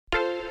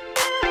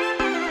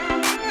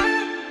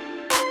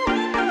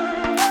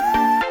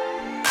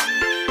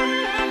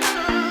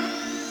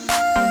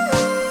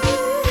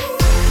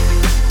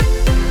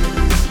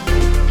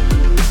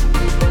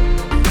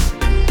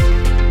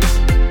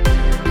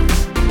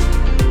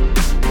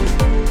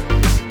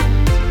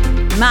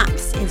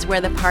is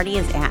where the party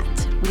is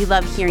at. We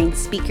love hearing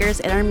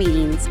speakers at our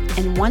meetings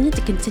and wanted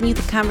to continue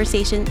the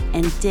conversation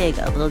and dig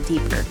a little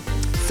deeper.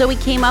 So we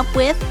came up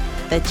with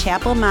the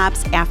Chapel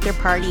Mops After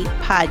Party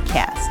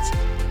podcast.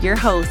 Your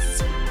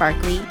hosts,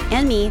 Barclay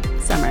and me,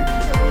 Somer.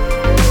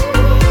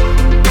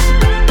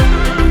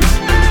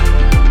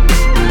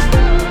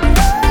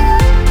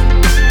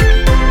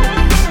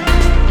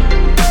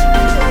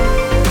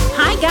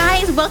 Hi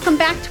guys, welcome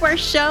back to our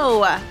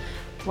show.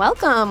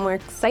 Welcome. We're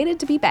excited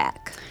to be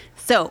back.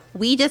 So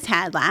we just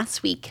had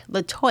last week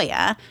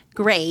Latoya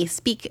Gray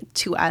speak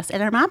to us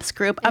at our MOPS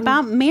group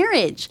about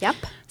marriage. Yep.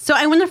 So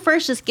I want to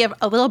first just give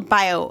a little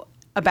bio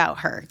about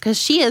her because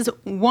she is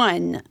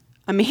one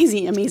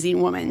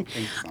amazing woman.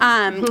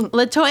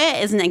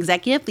 Latoya is an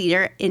executive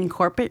leader in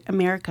corporate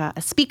America,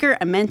 a speaker,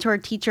 a mentor,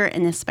 teacher,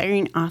 and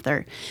aspiring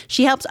author.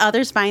 She helps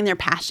others find their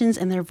passions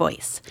and their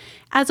voice.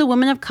 As a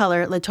woman of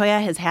color,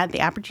 Latoya has had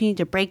the opportunity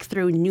to break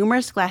through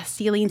numerous glass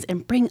ceilings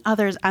and bring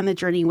others on the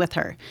journey with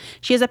her.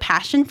 She has a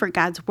passion for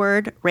God's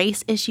word,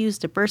 race issues,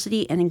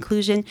 diversity and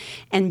inclusion,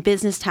 and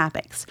business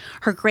topics.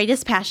 Her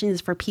greatest passion is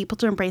for people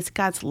to embrace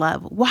God's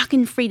love, walk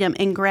in freedom,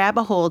 and grab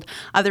a hold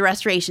of the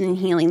restoration and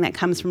healing that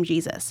comes from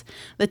Jesus.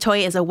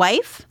 Latoya is a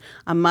wife,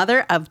 a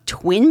mother of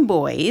twin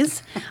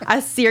boys,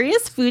 a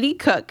serious foodie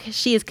cook.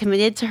 She is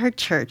committed to her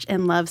church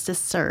and loves to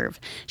serve.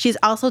 She is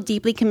also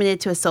deeply committed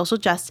to a social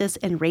justice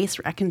and race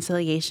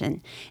reconciliation.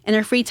 In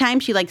her free time,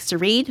 she likes to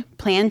read,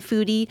 plan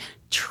foodie,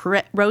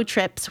 road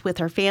trips with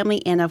her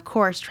family, and of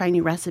course, try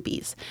new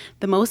recipes.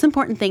 The most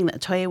important thing that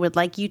Latoya would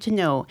like you to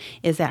know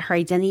is that her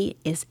identity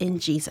is in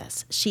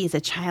Jesus. She is a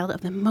child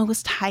of the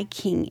Most High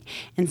King,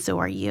 and so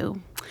are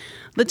you.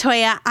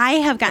 Latoya, I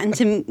have gotten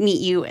to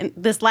meet you in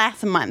this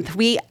last month.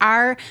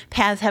 Our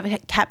paths have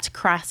kept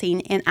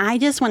crossing, and I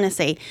just want to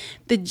say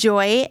the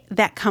joy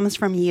that comes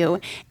from you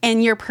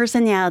and your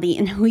personality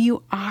and who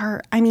you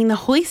are. I mean, the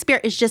Holy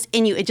Spirit is just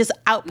in you. It just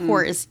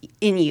outpours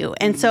in you.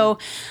 And so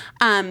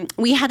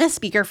we had a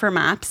speaker for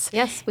MOPS.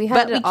 Yes, we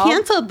had but we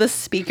canceled the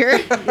speaker.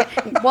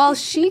 Well,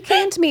 she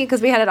came to me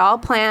because we had it all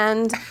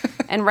planned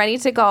and ready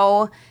to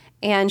go.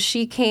 And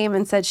she came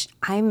and said,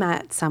 I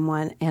met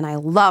someone and I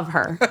love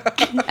her.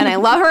 And I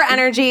love her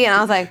energy. And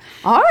I was like,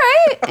 all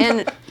right.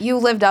 And you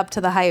lived up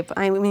to the hype.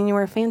 I mean, you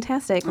were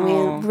fantastic. We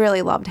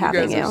really loved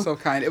having you. You guys are so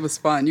kind. It was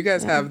fun. You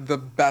guys have the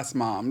best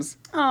moms.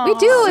 Aww. We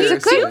do.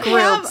 It's a good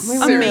group.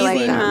 We really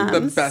like moms.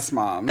 The best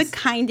moms. The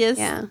kindest.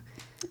 Yeah.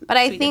 But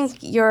I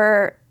think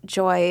your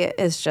joy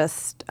is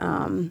just,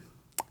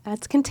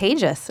 it's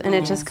contagious. And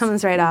it just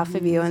comes right off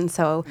of you. And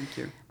so thank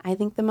you. I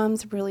think the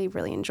moms really,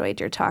 really enjoyed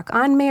your talk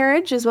on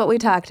marriage is what we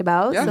talked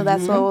about. Yeah. So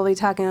that's what we'll be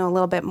talking a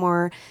little bit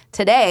more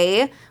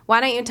today.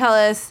 Why don't you tell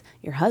us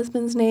your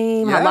husband's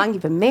name, how long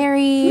you've been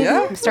married?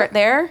 Yeah. Start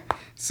there.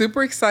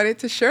 Super excited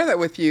to share that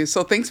with you.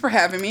 So thanks for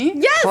having me.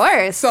 Yes. Of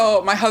course.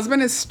 So my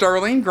husband is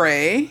Sterling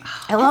Gray.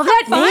 I love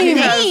that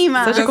name.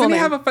 Such a cool name. Doesn't he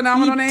have a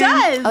phenomenal name? He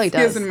does. Oh, he does.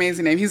 He has an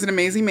amazing name. He's an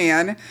amazing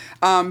man.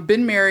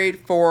 Been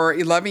married for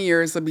 11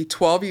 years. It'll be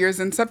 12 years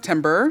in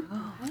September.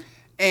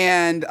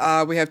 And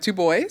we have two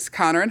boys,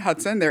 Connor and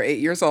Hudson. They're 8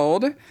 years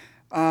old.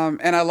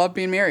 And I love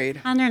being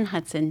married. Connor and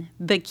Hudson,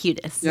 the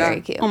cutest. Yeah. Very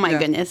cute. Oh, my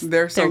goodness.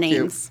 They're so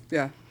names. cute.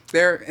 Yeah.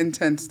 They're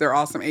intense. They're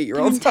awesome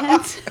 8-year-olds.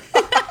 Intense.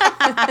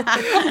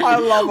 I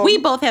love them. We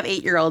both have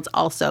 8-year-olds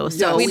also.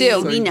 So we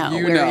do. We know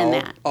we're in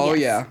that. Oh, yes.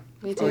 yeah.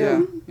 We do. Oh,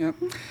 yeah. Yep.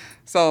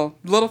 So,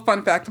 little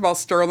fun fact about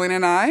Sterling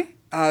and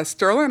I.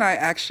 Sterling and I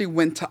actually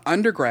went to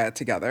undergrad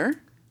together.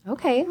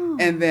 Okay.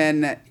 And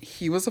then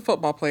he was a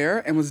football player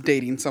and was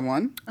dating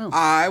someone. Oh.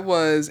 I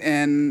was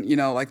in,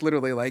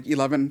 literally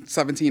 11,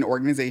 17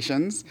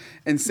 organizations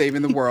and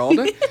saving the world.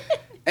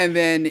 And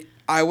then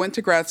I went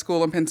to grad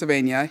school in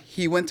Pennsylvania.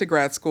 He went to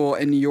grad school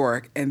in New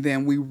York. And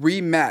then we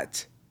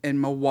re-met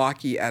in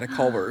Milwaukee at a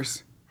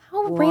Culver's.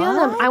 How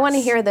random. I want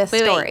to hear this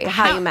story,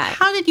 how you met.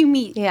 How did you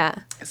meet? Yeah.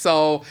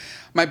 So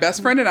my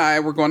best friend and I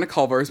were going to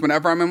Culver's.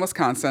 Whenever I'm in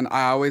Wisconsin,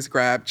 I always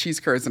grab cheese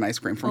curds and ice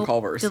cream from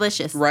Culver's.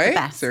 Delicious. Right? The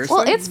best. Seriously?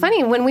 Well, it's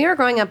funny. When we were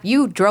growing up,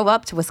 you drove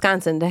up to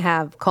Wisconsin to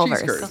have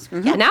Culver's. Cheese curds.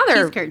 Mm-hmm. Yeah, Now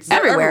they're cheese curds.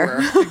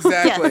 everywhere.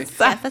 Exactly. Yes,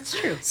 that's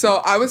true.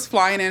 So I was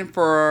flying in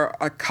for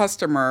a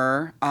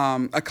customer,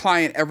 a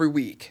client every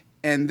week.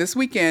 And this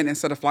weekend,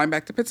 instead of flying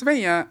back to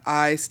Pennsylvania,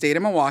 I stayed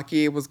in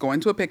Milwaukee, was going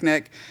to a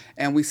picnic,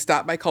 and we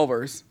stopped by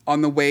Culver's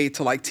on the way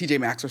to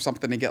TJ Maxx or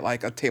something to get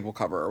a table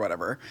cover or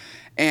whatever.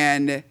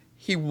 And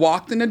he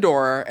walked in the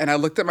door, and I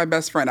looked at my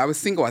best friend. I was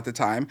single at the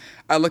time.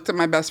 I looked at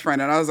my best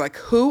friend, and I was like,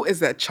 who is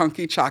that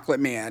chunky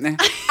chocolate man?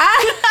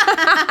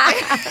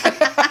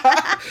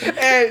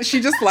 And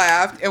she just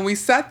laughed, and we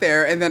sat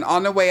there. And then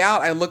on the way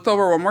out, I looked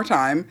over one more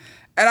time,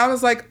 and I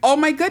was like, oh,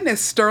 my goodness,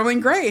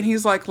 Sterling Gray. And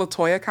he's like,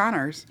 Latoya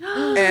Connors.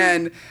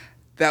 And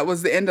that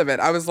was the end of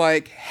it. I was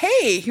like,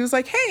 hey. He was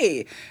like,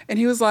 hey. And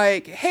he was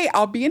like, hey,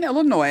 I'll be in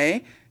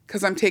Illinois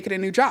because I'm taking a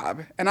new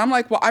job. And I'm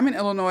like, well, I'm in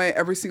Illinois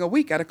every single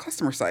week at a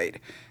customer site.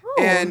 Oh.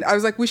 And I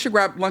was like, we should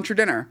grab lunch or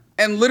dinner.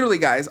 And literally,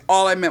 guys,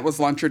 all I meant was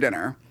lunch or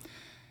dinner.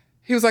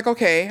 He was like,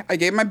 okay. I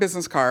gave my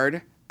business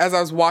card. As I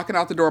was walking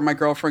out the door, my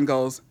girlfriend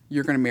goes,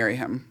 you're going to marry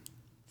him.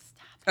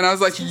 And I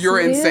was like, you're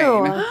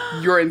insane.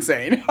 You're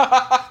insane.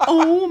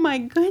 Oh my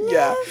goodness.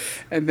 Yeah.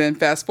 And then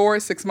fast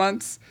forward 6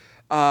 months,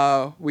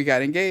 we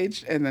got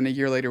engaged. And then a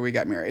year later, we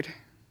got married.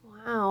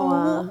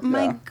 Wow. Oh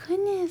my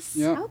goodness.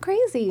 Yeah. How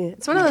crazy.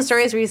 It's one of those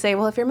stories where you say,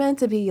 well, if you're meant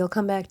to be, you'll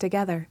come back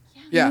together.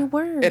 Yeah. And you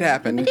were. It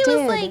happened. And It was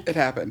did. like, It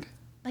happened.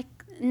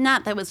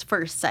 not that was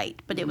first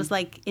sight, but it was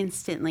like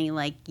instantly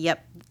like,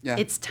 yep, Yeah.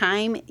 it's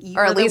time.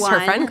 Or at least her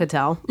friend could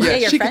tell. Yeah,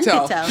 your she friend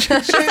could tell. She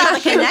saw the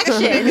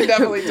connection. You could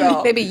definitely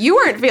tell. Maybe you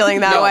weren't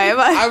feeling that No, way,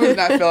 but I was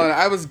not feeling it.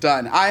 I was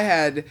done. I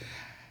had,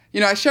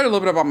 I shared a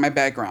little bit about my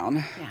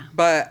background,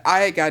 but I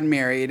had gotten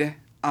married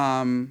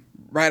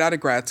right out of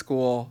grad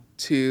school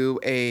to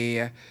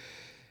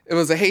it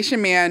was a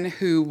Haitian man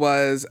who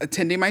was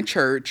attending my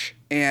church.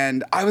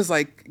 And I was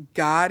like,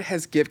 God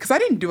has given, because I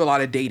didn't do a lot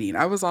of dating.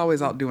 I was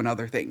always out doing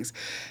other things.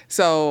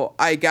 So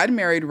I got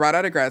married right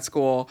out of grad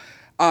school.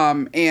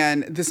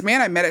 And this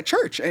man I met at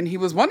church, and he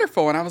was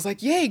wonderful. And I was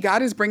like, yay,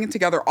 God is bringing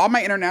together all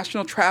my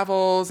international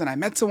travels. And I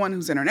met someone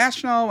who's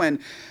international. And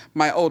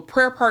my old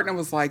prayer partner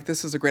was like,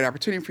 this is a great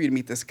opportunity for you to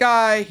meet this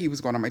guy. He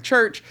was going to my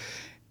church.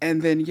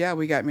 And then,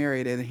 we got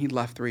married, and he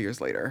left 3 years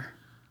later.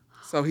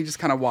 So he just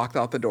kind of walked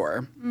out the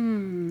door.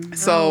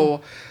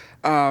 So,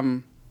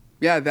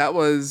 that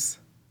was,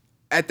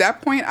 at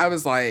that point, I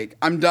was like,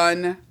 I'm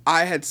done.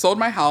 I had sold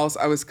my house.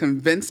 I was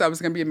convinced I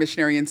was going to be a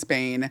missionary in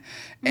Spain,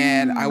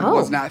 and I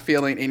was not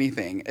feeling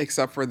anything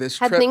except for this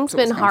trip. had things to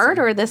been Wisconsin. hard,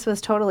 or this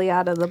was totally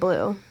out of the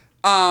blue?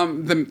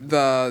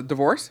 The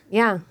divorce?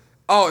 Yeah.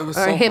 Oh, it was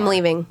Or so him hard.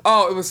 leaving.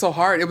 Oh, it was so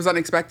hard. It was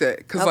unexpected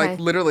because, Okay.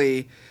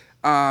 literally,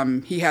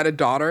 he had a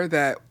daughter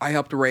that I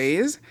helped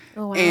raise,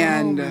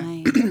 and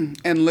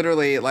and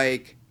literally,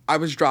 I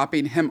was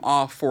dropping him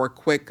off for a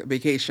quick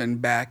vacation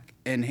back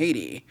in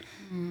Haiti,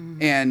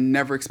 and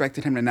never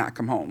expected him to not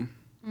come home.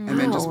 And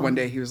then just one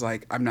day, he was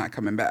like, "I'm not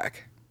coming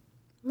back."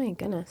 My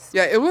goodness.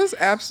 Yeah, it was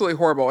absolutely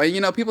horrible.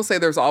 And, people say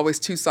there's always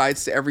two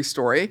sides to every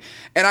story.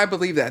 And I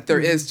believe that. There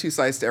is two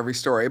sides to every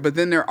story. But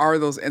then there are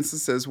those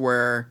instances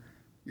where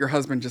your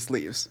husband just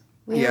leaves.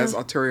 He has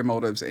ulterior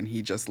motives, and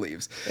he just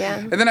leaves. Yeah.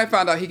 And then I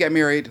found out he got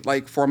married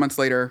 4 months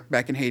later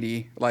back in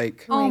Haiti.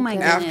 Oh my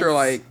goodness. After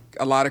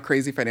a lot of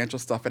crazy financial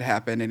stuff had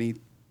happened, and he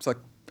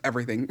took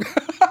everything.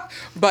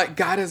 But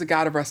God is a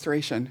God of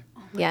restoration.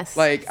 Yes.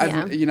 It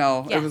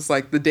was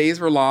the days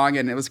were long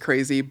and it was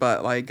crazy,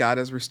 but God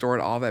has restored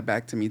all that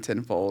back to me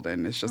tenfold,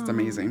 and it's just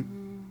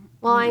amazing.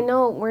 Well, I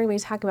know we're going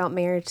to be talking about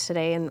marriage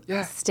today and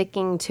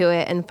sticking to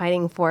it and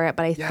fighting for it,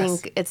 but I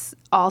think it's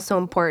also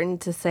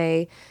important to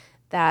say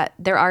that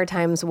there are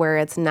times where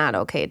it's not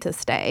okay to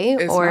stay,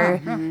 It's or,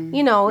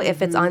 not,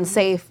 if it's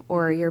unsafe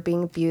or you're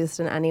being abused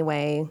in any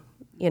way,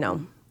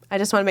 I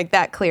just want to make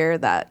that clear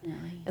that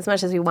as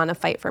much as we want to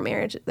fight for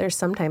marriage, there's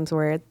sometimes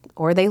where,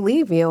 or they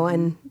leave you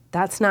and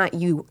that's not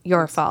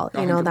your fault.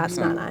 100%. That's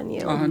not on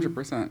you.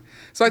 100%.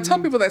 So I tell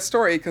people that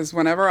story because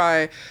whenever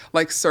I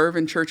serve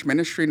in church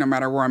ministry, no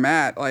matter where I'm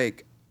at, I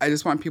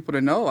just want people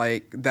to know,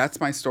 that's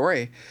my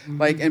story.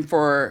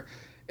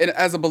 And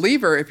as a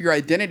believer, if your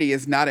identity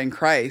is not in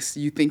Christ,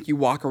 you think you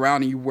walk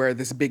around and you wear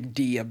this big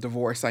D of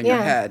divorce on your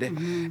head.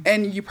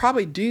 And you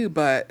probably do,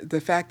 but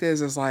the fact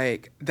is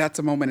that's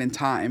a moment in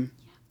time.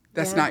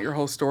 That's not your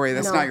whole story.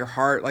 That's not your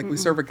heart. We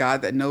serve a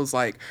God that knows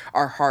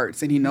our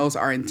hearts, and he knows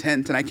our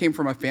intent. And I came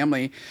from a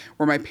family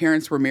where my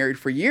parents were married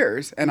for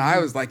years, and I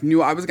was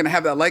knew I was going to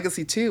have that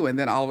legacy too. And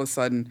then all of a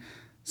sudden,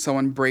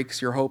 someone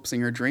breaks your hopes and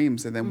your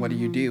dreams, and then what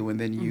do? And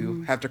then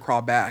you have to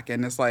crawl back.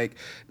 And it's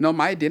no,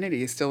 my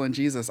identity is still in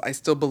Jesus. I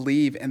still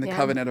believe in the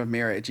covenant of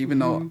marriage, even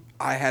though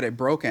I had it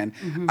broken.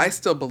 I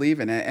still believe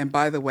in it. And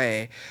by the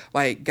way,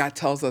 God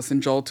tells us in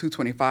Joel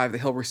 2:25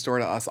 that he'll restore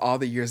to us all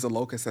the years the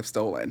locusts have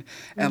stolen.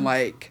 And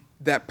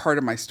that part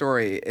of my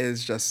story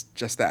is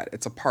just that.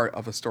 It's a part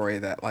of a story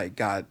that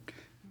God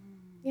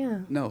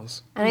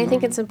knows. And I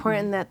think it's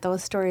important that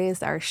those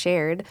stories are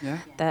shared,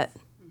 that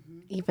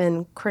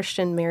even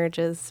Christian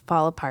marriages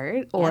fall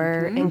apart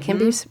and can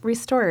be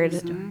restored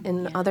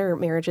in other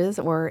marriages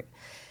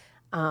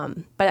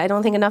but I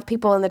don't think enough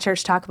people in the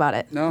church talk about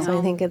it. No. So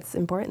I think it's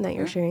important that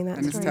you're sharing that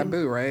And story. it's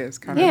taboo, right? It's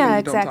kind of thing you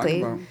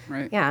exactly. don't talk about,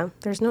 right? Yeah,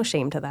 there's no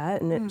shame to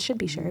that, and it should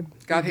be shared.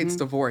 God hates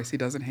divorce. He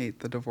doesn't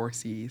hate the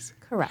divorcees.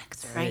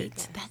 Correct. Right.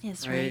 That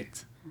is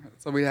right.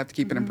 So we have to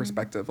keep it in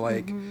perspective.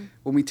 When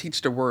we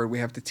teach the word, we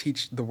have to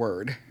teach the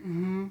word,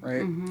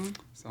 right?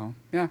 So,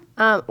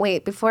 yeah.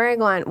 Wait, before I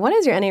go on, what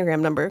is your Enneagram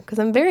number? Because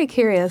I'm very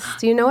curious.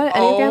 Do you know what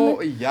Enneagram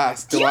Oh,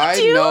 yes. Do You I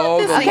do? know?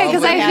 This the is Okay,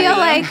 because lovely I feel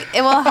Abby? like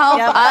it will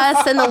help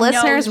us and the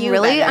listeners you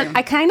really. better.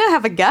 I kind of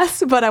have a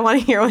guess, but I want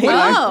to hear what you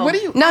Whoa. What do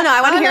you... No,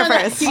 I want to hear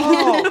first.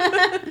 Oh,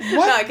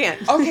 what? No, I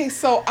can't. Okay,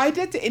 so I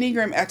did the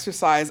Enneagram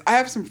exercise. I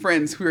have some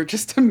friends who are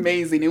just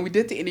amazing, and we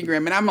did the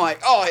Enneagram, and I'm like,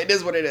 oh, it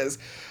is what it is.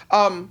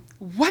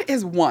 What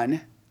is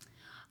 1?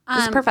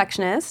 It's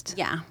perfectionist.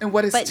 Yeah. And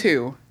what is But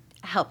 2?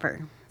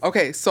 helper.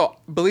 Okay, so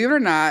believe it or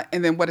not,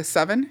 and then what is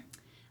 7?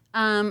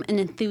 An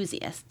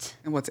enthusiast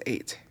And what's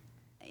 8?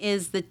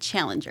 is the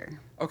challenger.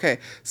 Okay,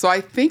 so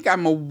I think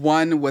I'm a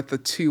 1 with a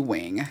 2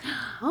 wing.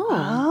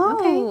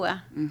 Okay.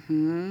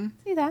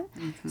 See that?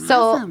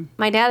 So Awesome.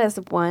 my dad is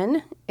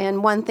 1,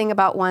 and one thing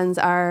about 1s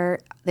are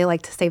they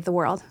like to save the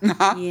world.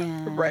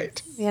 Yeah.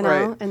 Right. You know,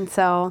 Right. and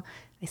so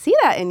I see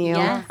that in you.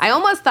 Yes. I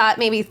almost thought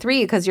maybe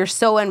 3 because you're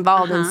so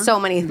involved in so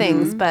many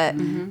things, but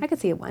I could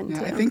see a 1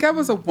 too. I think I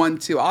was a 1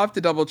 too. I'll have to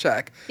double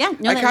check. Yeah,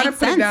 no, I that kind of makes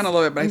put it down sense. a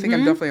little bit, but I think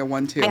I'm definitely a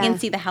 1 too. I can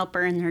see the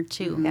helper in her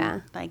too.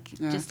 Yeah. Like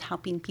just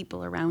helping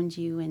people around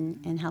you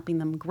and helping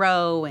them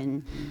grow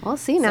and Well,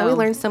 see, now we So-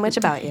 learned so much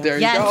about you. There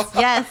you yes,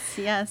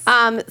 go. yes.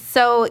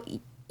 So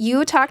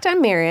you talked on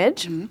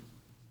marriage,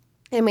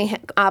 and we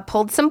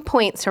pulled some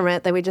points from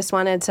it that we just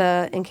wanted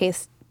to, in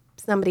case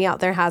somebody out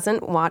there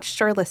hasn't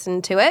watched or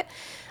listened to it.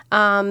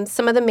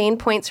 Some of the main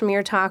points from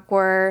your talk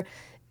were,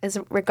 as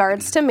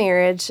regards to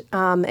marriage,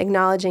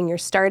 acknowledging your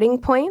starting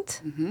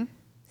point,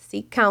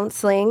 seek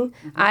counseling.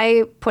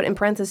 I put in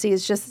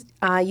parentheses just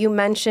you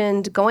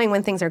mentioned going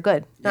when things are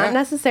good, not Yeah.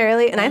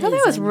 necessarily, and I thought that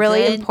is was a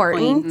really good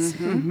important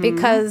point.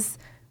 because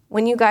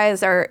when you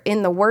guys are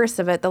in the worst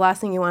of it, the last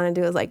thing you want to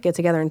do is like get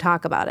together and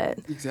talk about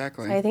it.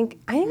 Exactly. So I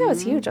think that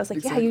was huge. I was like,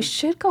 yeah, Exactly. you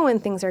should go when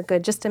things are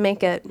good just to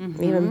make it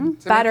even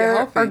it better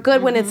healthy. or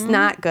good when it's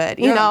not good,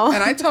 you Yeah, know?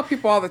 And I tell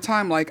people all the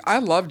time, like, I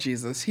love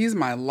Jesus. He's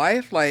my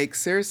life. Like,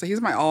 seriously,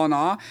 he's my all in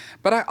all.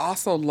 But I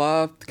also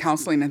love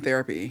counseling and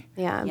therapy.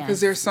 Yeah. Yeah.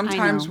 Because there's Yes,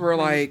 sometimes I know, where, right.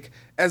 like,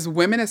 as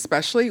women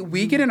especially,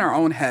 we get in our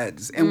own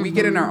heads and we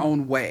get in our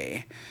own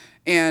way.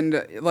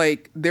 And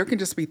like there can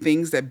just be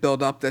things that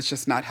build up that's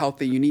just not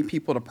healthy. You need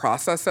people to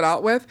process it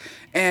out with.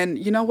 And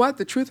you know what?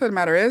 The truth of the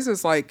matter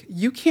is like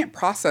you can't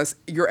process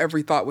your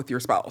every thought with your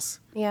spouse.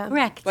 Yeah.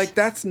 Correct. Like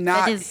that's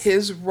not is-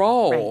 his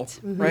role,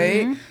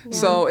 Right. right?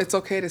 So it's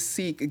okay to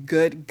seek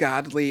good,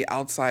 godly,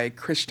 outside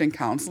Christian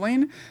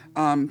counseling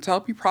to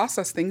help you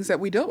process things that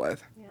we deal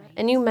with.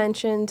 And you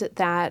mentioned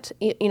that,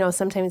 you know,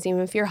 sometimes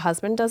even if your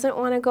husband doesn't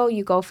want to go,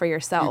 you go for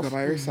yourself. You go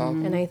by yourself.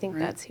 And I think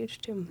that's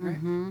huge too.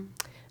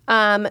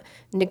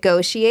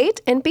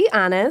 Negotiate and be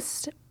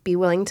honest. Be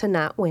willing to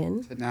not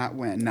win. To not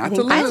win, not to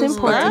think that's lose,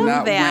 but to important.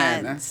 not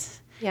that. win. Yes.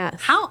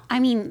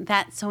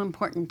 That's so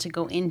important to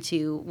go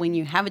into when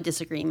you have a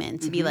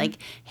disagreement, to be like,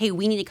 hey,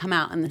 we need to come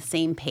out on the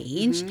same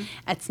page.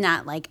 It's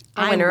not like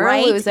I'm winner or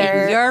right loser.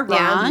 and you're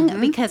Yeah.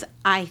 wrong, because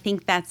I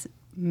think that's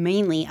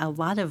mainly a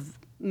lot of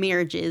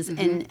marriages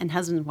and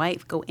husband and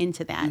wife go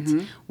into that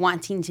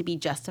wanting to be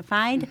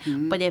justified.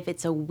 But if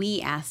it's a we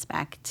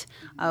aspect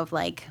of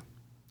like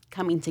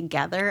coming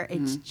together,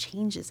 it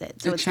changes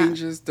it. So It it's not-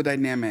 changes the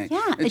dynamic.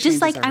 yeah, It it's just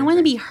like changes I want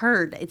to be everything.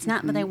 heard. It's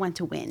not that I want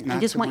to win. I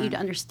Not just to want you win. to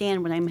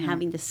understand what I'm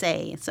having to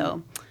say.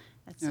 So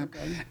that's so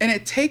good. And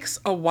it takes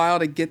a while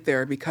to get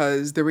there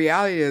because the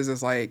reality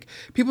is like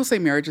people say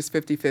marriage is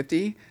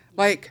 50-50.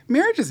 Like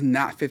marriage is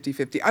not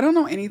 50-50. I don't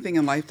know anything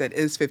in life that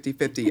is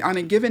 50-50. On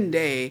a given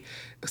day,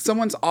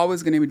 someone's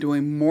always going to be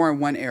doing more in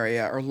one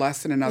area or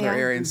less in another Yeah.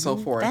 area and so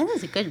forth. That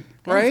is a good,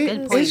 Right?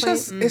 Good point.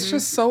 It's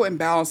just so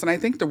imbalanced. And I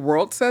think the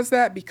world says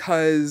that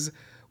because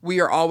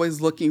we are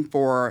always looking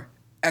for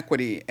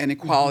equity and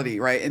equality,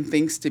 right? And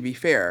things to be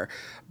fair.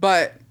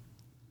 But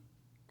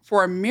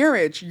for a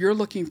marriage, you're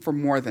looking for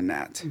more than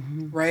that,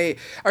 right?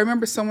 I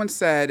remember someone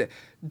said,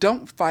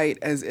 don't fight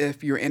as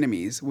if you're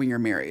enemies when you're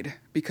married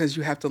because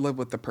you have to live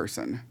with the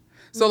person.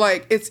 So,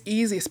 like, it's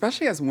easy,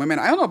 especially as women.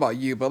 I don't know about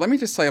you, but let me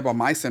just tell you about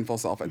my sinful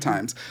self at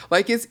times.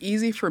 Like, it's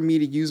easy for me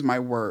to use my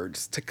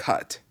words to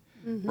cut,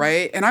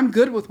 right? And I'm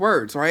good with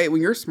words, right?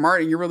 When you're smart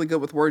and you're really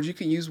good with words, you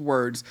can use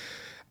words.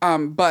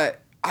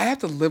 But I have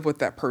to live with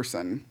that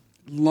person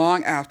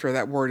long after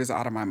that word is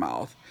out of my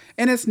mouth.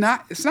 And it's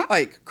not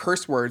like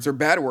curse words or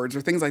bad words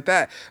or things like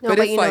that. No, but but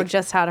it's you know like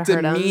just how to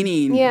hurt 'em.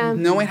 demeaning, Yeah.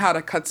 knowing how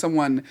to cut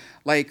someone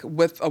like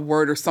with a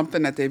word or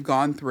something that they've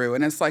gone through.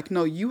 And it's like,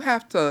 no, you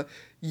have to,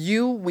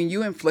 when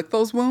you inflict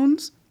those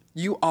wounds,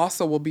 you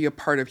also will be a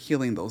part of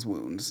healing those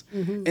wounds.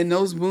 And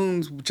those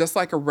wounds, just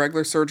like a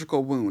regular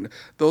surgical wound,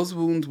 those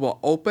wounds will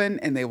open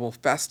and they will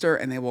fester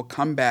and they will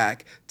come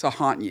back to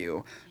haunt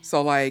you. So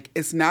like,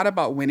 it's not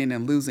about winning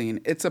and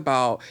losing. It's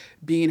about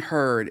being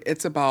heard.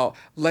 It's about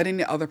letting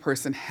the other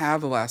person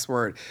have the last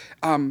word.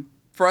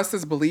 For us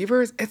as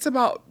believers, it's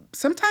about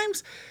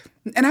sometimes,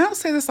 and I don't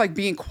say this like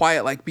being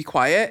quiet, like be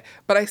quiet,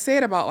 but I say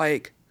it about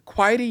like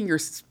quieting your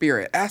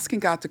spirit, asking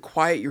God to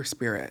quiet your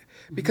spirit,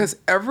 because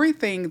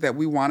everything that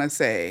we want to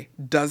say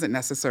doesn't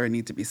necessarily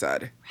need to be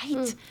said.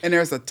 Right. And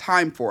there's a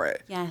time for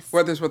it. Yes.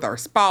 Whether it's with our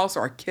spouse,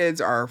 our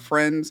kids, our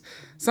friends.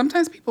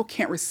 Sometimes people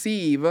can't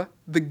receive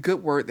the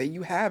good word that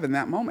you have in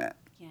that moment.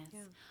 Yes.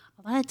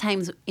 A lot of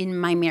times in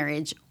my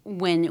marriage,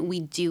 when we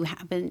do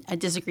have a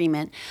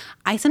disagreement,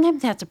 I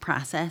sometimes have to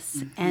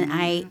process and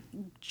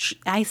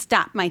I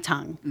stop my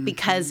tongue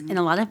because in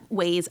a lot of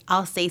ways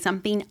I'll say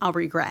something I'll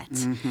regret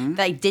that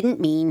I didn't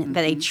mean,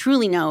 that I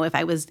truly know if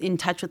I was in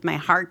touch with my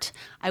heart,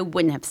 I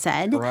wouldn't have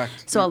said.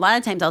 Correct. So a lot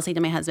of times I'll say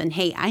to my husband,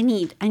 hey, I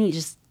need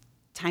just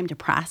time to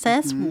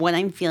process what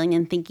I'm feeling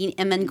and thinking,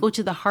 and then go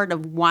to the heart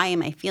of why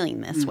am I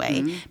feeling this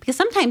way? Because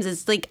sometimes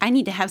it's like I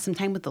need to have some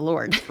time with the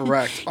Lord.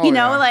 Correct. You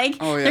know, like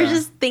there's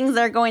just things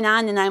that are going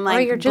on, and I'm like,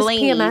 or you're just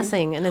blaming.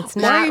 PMSing, and it's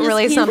not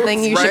really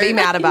something you should be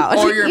mad about.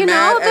 Or you're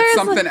mad at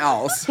something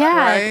else. Yeah,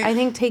 right? I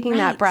think taking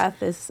that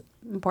breath is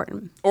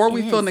important. Or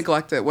we feel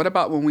neglected. What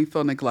about when we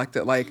feel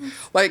neglected? Like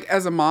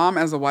as a mom,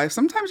 as a wife,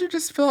 sometimes you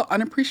just feel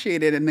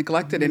unappreciated and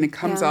neglected, and it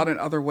comes out in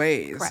other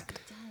ways. Correct.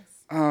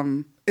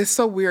 It's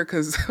so weird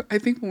because I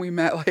think when we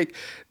met, like,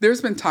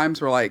 there's been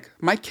times where, like,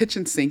 my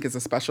kitchen sink is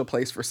a special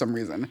place for some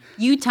reason.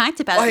 You talked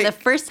about it the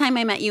first time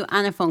I met you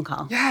on a phone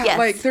call. Yeah, yes.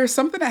 like, there's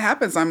something that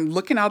happens. I'm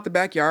looking out the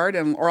backyard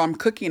or I'm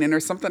cooking and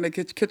there's something in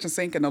the kitchen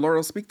sink and the Lord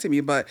will speak to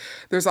me. But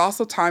there's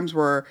also times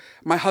where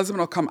my husband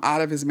will come out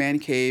of his man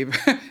cave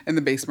in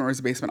the basement or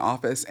his basement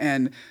office,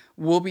 and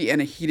we'll be in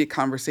a heated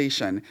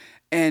conversation.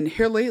 And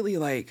here lately,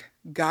 like,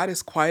 God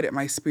has quieted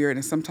my spirit,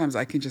 and sometimes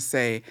I can just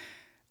say,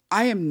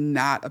 I am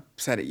not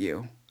upset at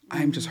you.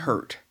 I am just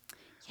hurt.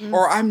 Yes.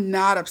 Or I'm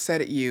not upset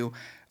at you.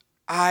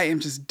 I am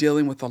just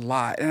dealing with a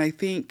lot. And I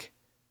think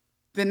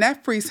then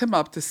that frees him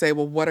up to say,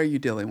 well, what are you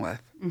dealing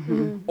with?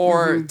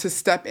 Or to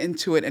step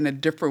into it in a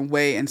different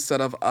way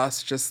instead of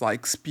us just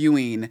like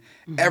spewing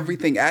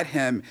everything at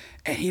him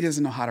and he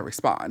doesn't know how to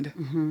respond.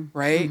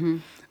 Right?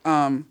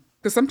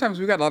 Because sometimes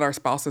we got to let our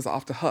spouses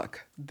off the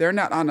hook. They're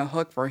not on the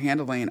hook for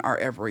handling our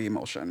every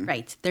emotion.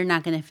 Right. They're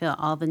not going to fill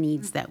all the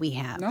needs that we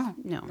have.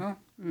 No.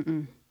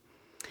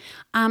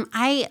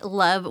 I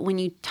love when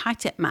you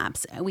talked at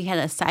MOPS, we had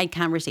a side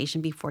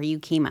conversation before you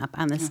came up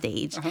on the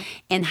stage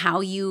and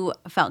how you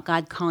felt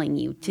God calling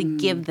you to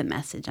give the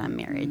message on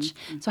marriage.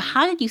 So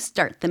how did you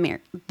start the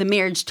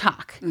marriage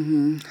talk?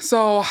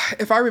 So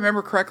if I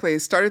remember correctly, it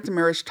started the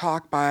marriage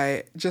talk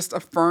by just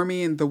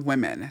affirming the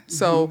women.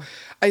 So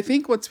I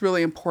think what's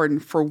really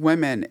important for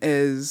women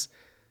is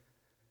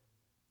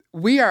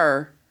we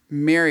are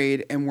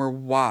married and we're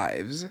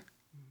wives,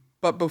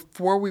 but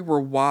before we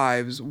were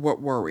wives,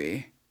 what were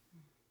we?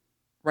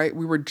 Right?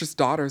 We were just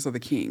daughters of the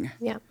King.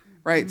 Yeah.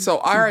 Right? So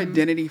our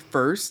identity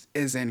first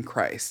is in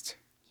Christ.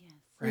 Yes.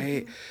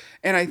 Right?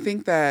 And I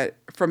think that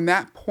from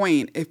that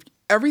point, if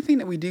everything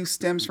that we do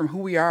stems from who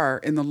we are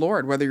in the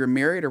Lord, whether you're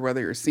married or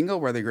whether you're single,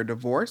 whether you're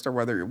divorced or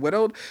whether you're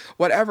widowed,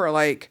 whatever,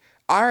 like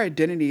our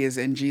identity is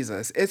in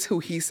Jesus. It's who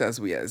he says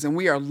we is. And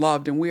we are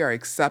loved and we are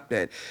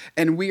accepted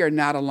and we are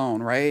not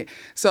alone, right?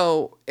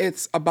 So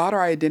it's about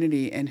our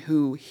identity and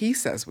who he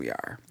says we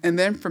are. And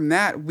then from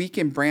that, we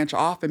can branch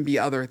off and be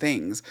other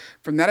things.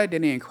 From that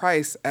identity in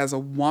Christ, as a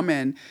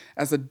woman,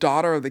 as a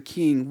daughter of the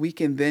King, we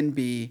can then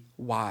be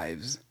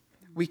wives.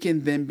 We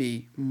can then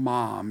be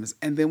moms,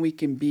 and then we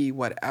can be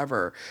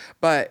whatever.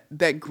 But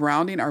that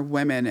grounding our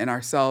women and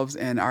ourselves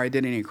and our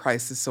identity in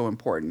Christ is so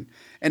important.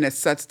 And it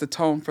sets the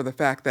tone for the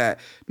fact that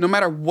no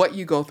matter what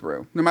you go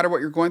through, no matter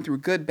what you're going through,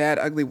 good, bad,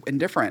 ugly,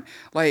 indifferent,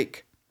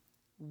 like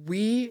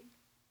we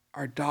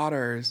are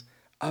daughters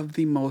of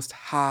the Most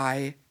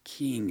High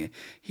King.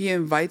 He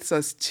invites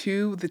us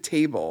to the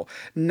table,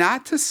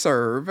 not to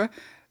serve,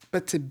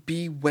 but to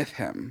be with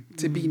him,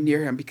 to be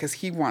near him, because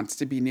he wants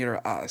to be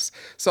near us.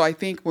 So I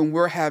think when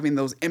we're having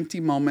those empty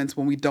moments,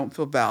 when we don't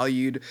feel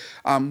valued,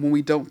 when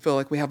we don't feel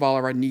like we have all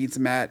of our needs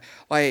met,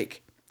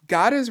 like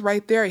God is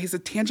right there. He's a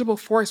tangible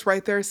force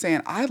right there saying,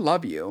 I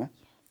love you.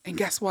 And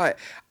guess what?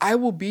 I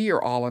will be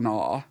your all in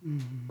all,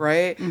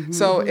 right?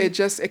 So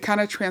it kind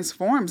of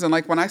transforms. And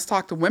like when I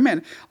talk to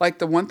women, like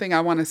the one thing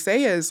I want to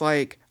say is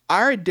like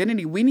our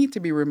identity, we need to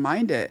be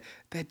reminded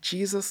that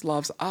Jesus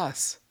loves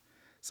us.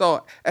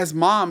 So as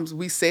moms,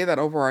 we say that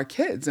over our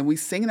kids and we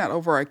sing that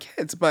over our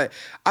kids. But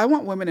I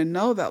want women to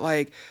know that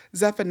like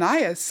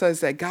Zephaniah says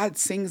that God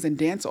sings and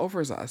dances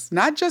over us,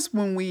 not just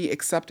when we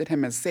accepted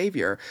him as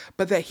Savior,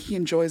 but that he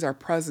enjoys our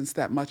presence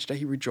that much that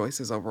he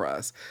rejoices over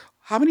us.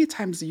 How many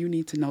times do you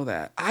need to know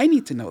that? I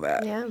need to know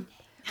that. Yeah.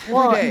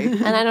 Well,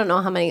 and I don't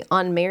know how many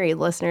unmarried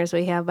listeners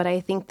we have, but I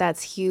think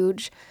that's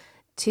huge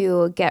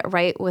to get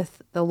right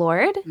with the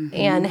Lord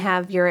and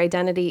have your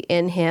identity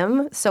in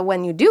him. So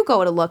when you do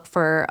go to look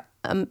for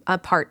a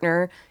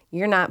partner,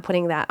 you're not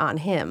putting that on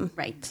him.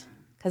 Right.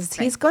 Because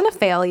he's going to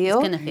fail you.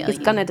 He's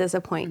going to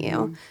disappoint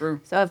you.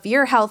 True. So if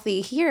you're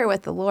healthy here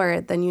with the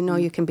Lord, then you know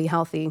you can be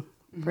healthy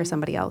for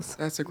somebody else.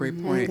 That's a great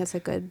I point. think that's a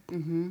good...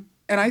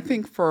 And I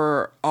think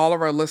for all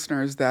of our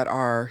listeners that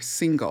are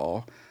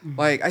single,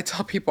 like I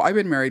tell people, I've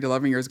been married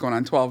 11 years, going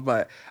on 12,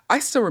 but I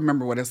still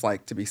remember what it's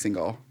like to be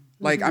single.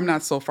 Like I'm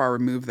not so far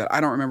removed that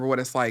I don't remember what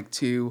it's like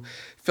to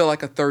feel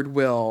like a third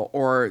wheel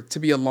or to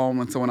be alone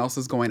when someone else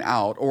is going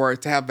out or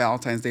to have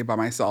Valentine's Day by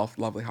myself.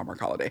 Lovely Hallmark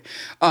holiday.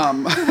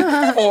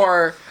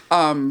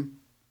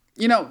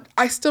 You know,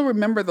 I still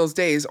remember those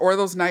days or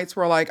those nights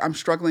where like I'm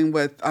struggling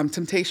with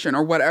temptation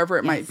or whatever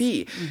it might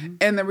be.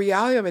 And the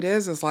reality of it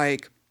is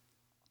like,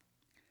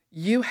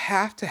 you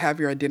have to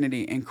have your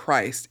identity in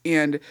Christ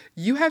and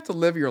you have to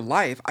live your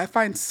life. I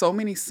find so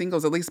many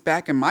singles, at least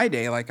back in my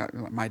day,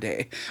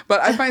 but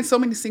I find so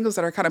many singles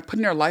that are kind of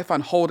putting their life on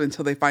hold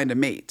until they find a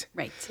mate.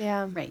 Right.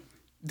 Yeah. Right.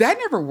 that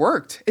never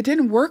worked. It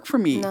didn't work for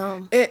me.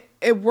 No.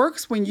 It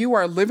works when you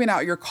are living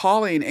out your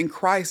calling in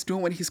Christ,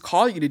 doing what he's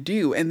called you to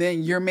do. And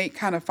then your mate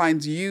kind of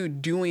finds you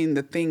doing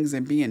the things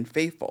and being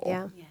faithful.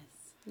 Yeah.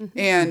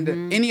 And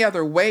any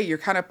other way, you're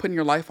kind of putting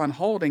your life on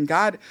hold. And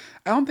God,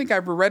 I don't think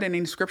I've ever read in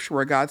any scripture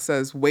where God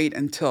says, wait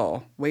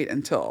until.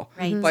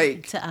 Right.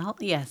 Like,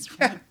 Yes,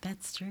 right.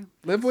 That's true.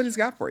 live what he's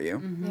got for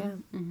you.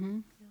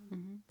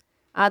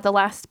 Yeah. The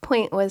last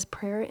point was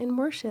prayer and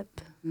worship.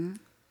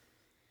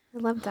 I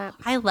love that.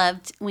 I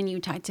loved when you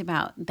talked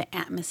about the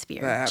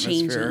atmosphere,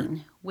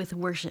 changing with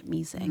worship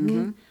music.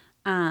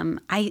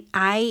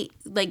 I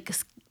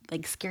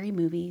like scary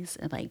movies,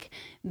 like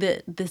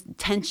the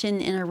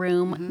tension in a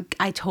room.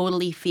 I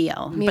totally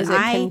feel. Music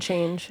can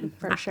change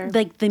for sure.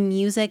 Like the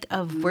music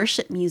of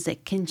worship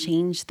music can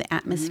change the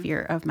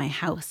atmosphere of my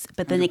house,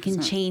 but then it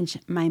can change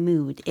my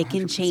mood. It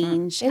can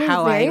change It is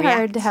how I very react.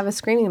 hard to have a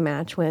screaming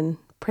match when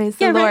Praise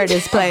the Yeah, right. Lord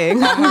is playing.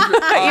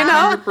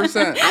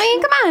 100%. I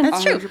mean, come on.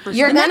 That's true. 100%.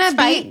 You're gonna Next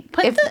be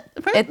fight,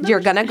 put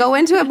you're gonna go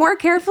into it more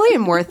carefully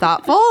and more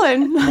thoughtful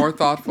and More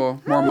thoughtful,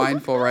 more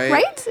mindful, right?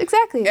 right?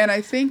 Exactly. And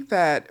I think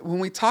that when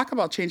we talk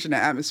about changing the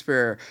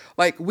atmosphere,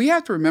 like we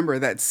have to remember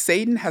that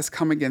Satan has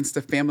come against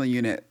the family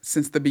unit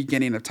since the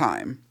beginning of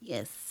time,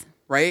 Yes.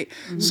 right?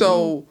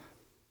 So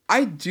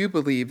I do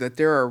believe that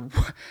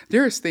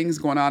there's things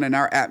going on in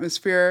our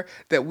atmosphere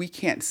that we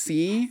can't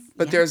see,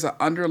 but there's an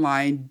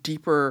underlying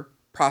deeper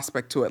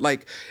prospect to it.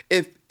 Like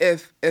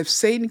if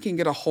Satan can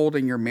get a hold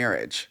in your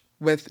marriage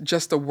with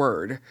just a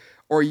word,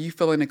 or you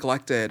feeling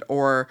neglected,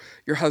 or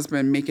your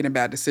husband making a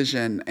bad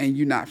decision and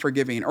you not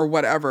forgiving, or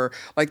whatever,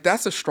 like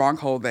that's a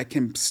stronghold that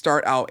can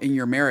start out in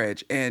your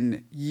marriage,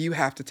 and you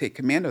have to take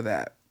command of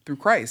that through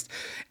Christ.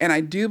 And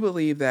I do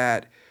believe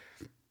that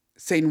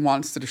Satan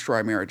wants to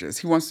destroy marriages.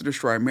 He wants to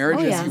destroy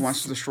marriages. yes. He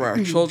wants to destroy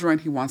our children.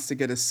 He wants to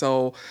get us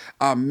so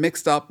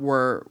mixed up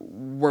where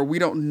we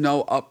don't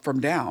know up from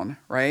down,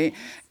 right?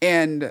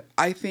 And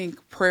I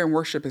think prayer and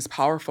worship is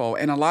powerful.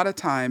 And a lot of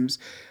times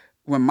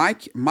when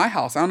my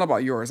house, I don't know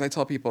about yours, I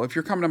tell people, if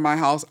you're coming to my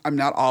house, I'm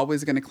not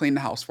always going to clean the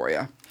house for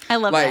you. I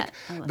love like, that.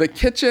 I love the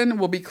kitchen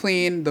will be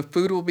clean, the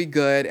food will be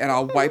good, and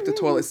I'll wipe the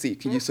toilet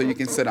seat so you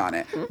can sit on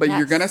it. But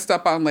you're going to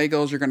step on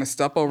Legos, you're going to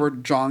step over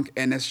junk,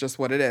 and it's just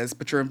what it is.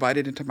 But you're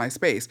invited into my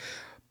space.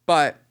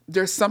 But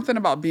there's something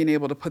about being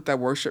able to put that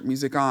worship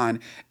music on.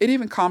 It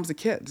even calms the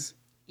kids.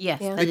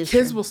 Yes. Yeah. That The is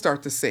kids true. will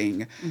start to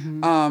sing.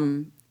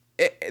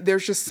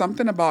 There's just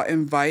something about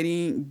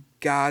inviting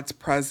God's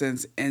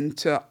presence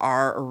into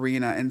our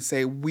arena and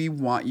say, we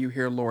want you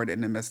here, Lord,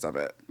 in the midst of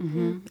it.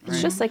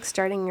 It's just like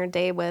starting your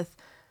day with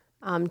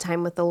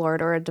time with the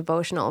Lord or a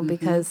devotional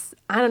because,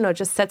 I don't know, it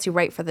just sets you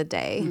right for the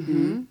day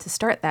to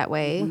start that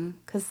way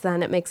because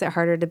then it makes it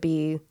harder to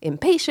be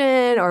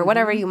impatient or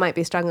whatever you might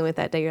be struggling with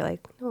that day. You're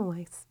like, no,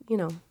 I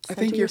center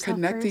think you're yourself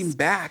connecting first.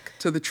 back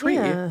to the tree,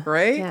 Yeah.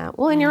 right? Yeah.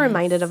 Well, and you're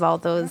reminded of all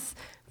those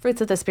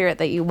fruits of the Spirit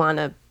that you want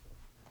to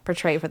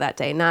portray for that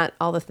day, not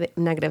all the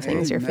negative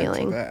things you're Amen to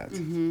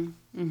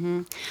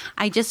feeling. that.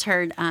 I just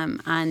heard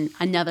on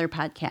another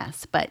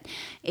podcast, but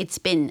it's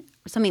been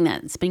something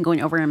that's been going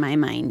over in my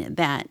mind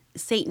that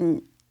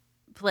Satan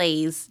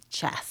plays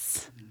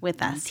chess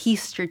with us.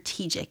 He's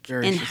strategic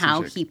Very in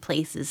how strategic. he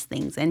places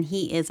things, and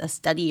he is a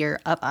studier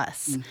of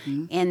us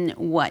and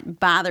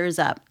what bothers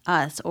up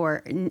us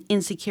or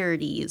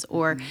insecurities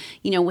or,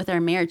 with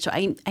our marriage. So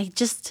I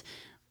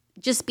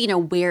just being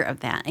aware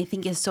of that, I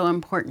think is so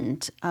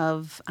important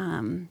of,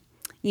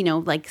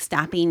 like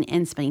stopping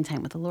and spending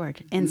time with the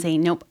Lord and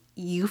saying, nope,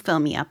 you fill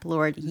me up,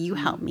 Lord, you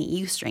help me,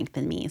 you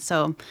strengthen me.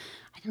 So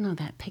I don't know,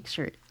 that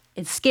picture,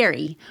 it's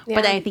scary,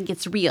 but I think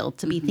it's real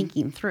to be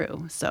thinking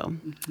through. So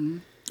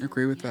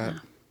Agree with that.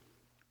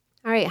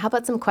 All right. How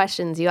about some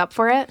questions? You up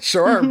for it?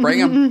 Sure, bring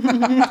them.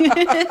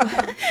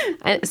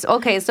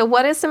 Okay. So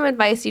what is some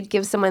advice you'd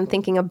give someone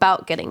thinking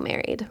about getting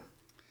married?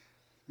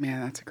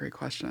 Man, that's a great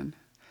question.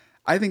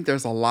 I think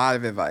there's a lot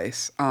of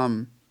advice.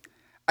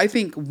 I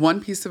think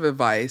one piece of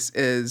advice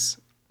is,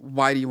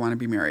 why do you want to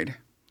be married?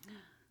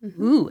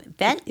 ooh,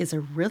 that is a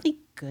really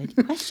good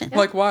question.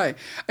 Like, why?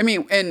 I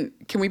mean, and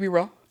can we be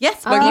real?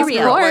 Yes, Like, be let's be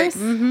real. real. Like, course.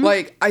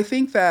 like, I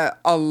think that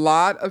a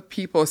lot of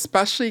people,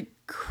 especially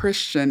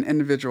Christian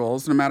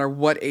individuals, no matter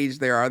what age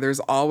they are, there's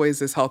always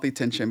this healthy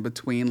tension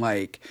between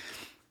like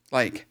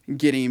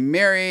getting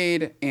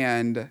married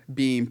and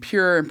being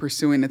pure and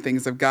pursuing the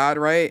things of God,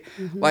 right?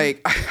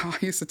 Like I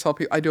used to tell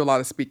people, I do a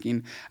lot of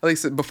speaking, at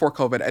least before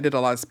COVID, I did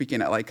a lot of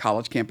speaking at like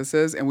college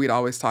campuses, and we'd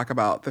always talk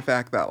about the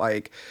fact that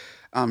like,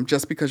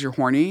 just because you're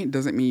horny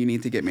doesn't mean you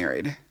need to get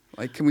married.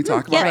 Like, can we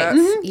talk about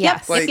that?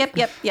 Yes. Like,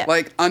 Yep.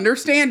 Like,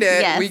 understand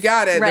it. Yes, We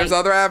got it. right. There's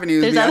other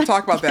avenues. There's We got to other-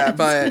 talk about that,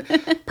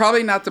 but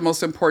probably not the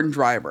most important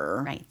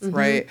driver. Right.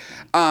 Right.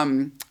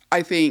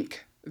 I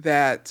think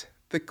that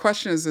the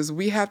question is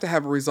we have to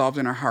have it resolved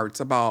in our hearts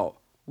about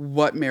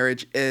what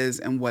marriage is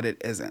and what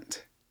it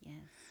isn't.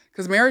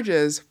 Because marriage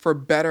is for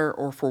better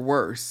or for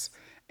worse.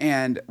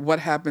 And what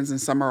happens in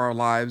some of our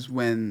lives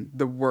when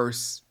the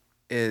worse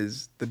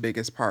is the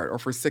biggest part, or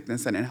for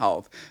sickness and in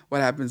health,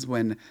 what happens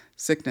when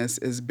sickness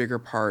is a bigger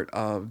part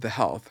of the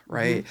health,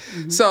 right?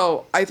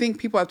 So I think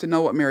people have to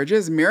know what marriage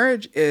is.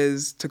 Marriage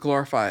is to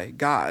glorify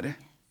God.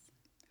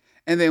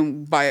 And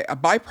then by a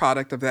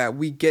byproduct of that,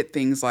 we get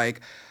things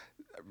like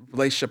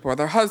relationship with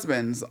our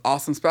husbands,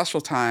 awesome special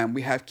time.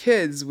 We have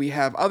kids, we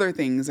have other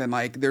things, and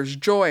like there's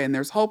joy and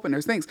there's hope and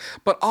there's things.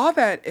 But all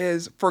that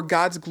is for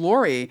God's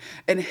glory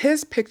and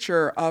his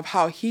picture of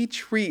how he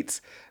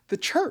treats the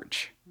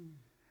church.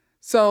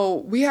 So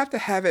we have to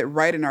have it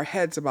right in our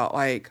heads about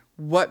like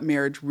what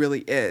marriage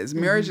really is.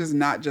 Marriage is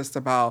not just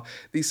about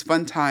these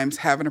fun times,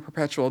 having a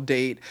perpetual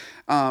date.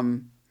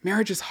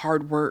 Marriage is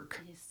hard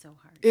work. It is so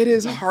hard. It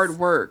is hard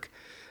work.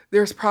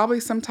 There's probably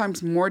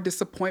sometimes more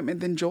disappointment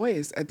than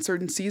joys at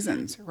certain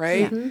seasons,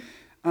 right?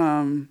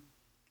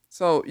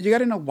 So you got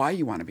to know why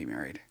you want to be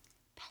married.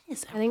 I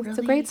think it's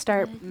a great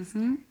start.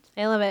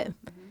 I love it.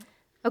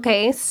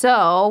 Okay,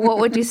 so what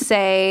would you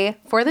say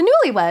for the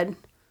newlywed?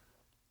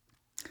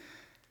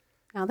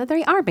 Now that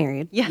they are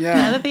married. Yeah,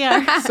 now that they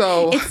are.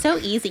 So It's so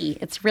easy.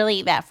 It's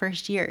really that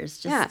first year is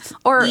just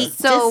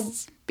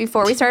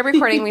Before we started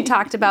recording, we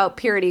talked about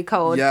purity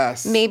code.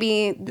 Yes.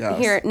 Maybe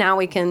here now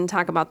we can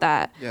talk about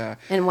that. Yeah.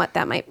 And what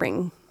that might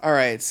bring. All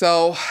right.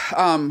 So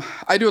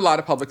I do a lot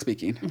of public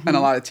speaking and a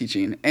lot of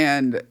teaching.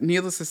 And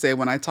needless to say,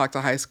 when I talk to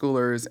high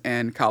schoolers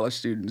and college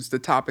students, the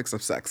topics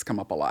of sex come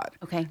up a lot.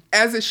 Okay.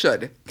 As it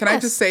should. Can I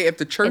just say, if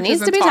the church needs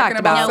isn't to be talking talked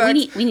about about.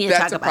 sex, we need to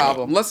that's talk a about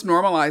problem. Let's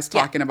normalize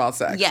talking about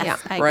sex.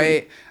 Yes, I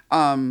agree.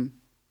 Right?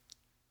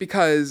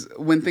 Because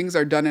when things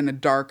are done in the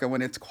dark and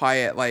when it's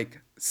quiet,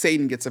 like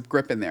Satan gets a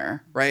grip in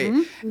there, right?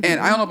 And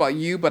I don't know about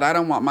you, but I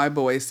don't want my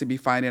boys to be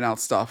finding out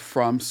stuff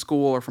from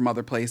school or from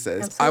other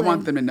places. Absolutely. I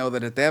want them to know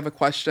that if they have a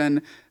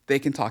question, they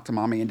can talk to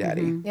mommy and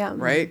daddy, Yeah.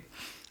 right?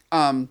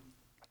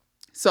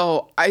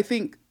 So I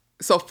think,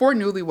 so for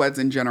newlyweds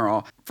in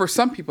general, for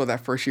some people that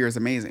first year is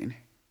amazing.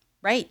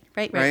 Right.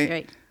 Right.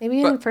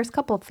 Maybe in the first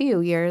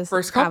few years.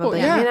 First couple, probably,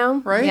 yeah, you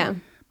know? right? Yeah.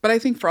 But I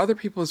think for other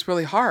people, it's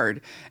really hard.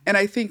 And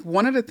I think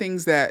one of the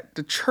things that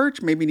the church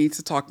maybe needs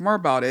to talk more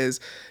about is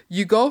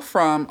you go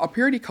from a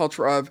purity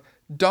culture of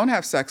don't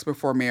have sex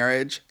before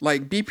marriage,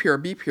 like be pure,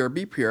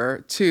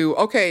 to,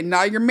 okay,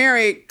 now you're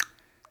married,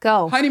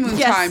 Go. honeymoon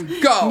time,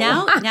 go.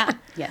 Now,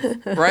 yes.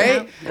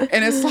 Right?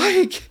 And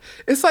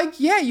it's like,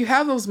 yeah, you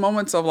have those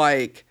moments of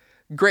like,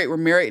 great, we're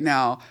married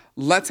now.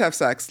 Let's have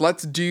sex.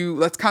 Let's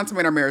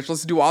consummate our marriage.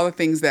 Let's do all the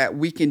things that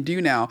we can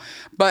do now.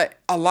 But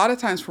a lot of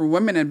times for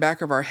women in the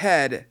back of our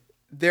head,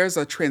 there's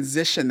a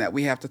transition that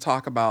we have to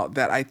talk about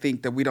that I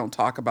think that we don't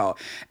talk about.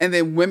 And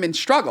then women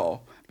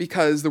struggle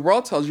because the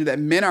world tells you that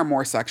men are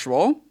more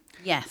sexual.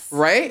 Yes.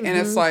 Right? And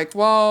it's like,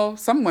 well,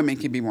 some women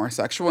can be more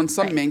sexual and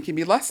some men can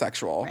be less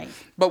sexual. Right.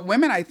 But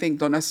women, I think,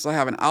 don't necessarily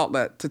have an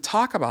outlet to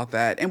talk about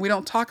that. And we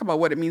don't talk about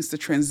what it means to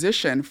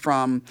transition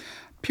from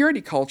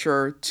purity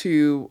culture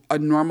to a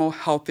normal,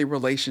 healthy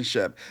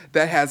relationship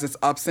that has its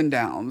ups and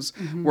downs,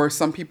 where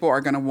some people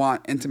are going to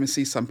want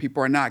intimacy, some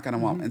people are not going to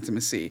want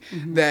intimacy.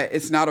 That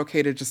it's not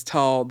okay to just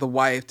tell the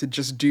wife to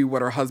just do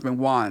what her husband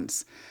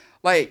wants.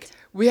 Like,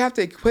 we have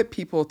to equip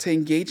people to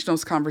engage in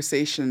those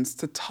conversations,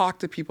 to talk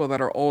to people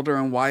that are older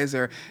and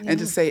wiser, and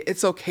to say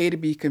it's okay to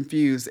be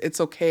confused. It's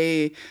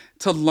okay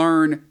to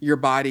learn your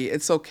body.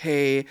 It's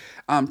okay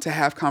to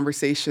have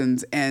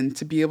conversations and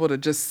to be able to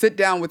just sit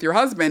down with your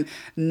husband,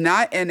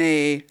 not in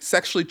a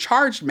sexually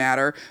charged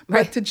matter,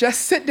 but to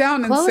just sit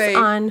down and Clothes say,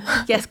 on.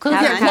 Yes, clothes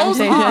Have a clothes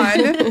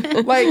conversation.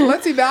 on. Like,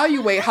 let's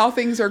evaluate how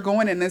things are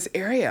going in this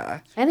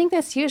area. I think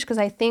that's huge because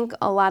I think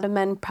a lot of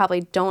men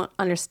probably don't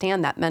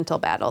understand that mental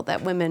battle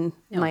that women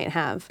might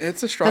have.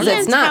 It's a Because struggle.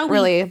 it's not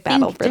really a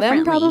battle think for them,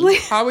 differently. probably.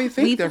 How we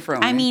think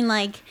differently. I mean,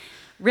 like,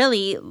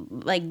 really,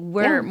 like,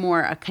 we're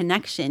more a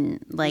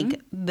connection, like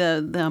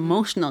the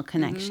emotional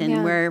connection,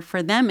 Yeah. where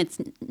for them, it's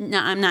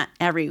not, I'm not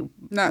every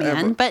man,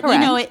 every- but,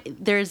 Correct. you know,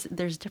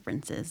 there's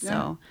differences.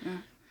 So,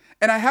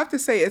 And I have to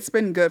say, it's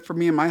been good for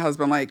me and my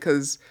husband, like,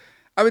 because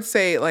I would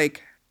say,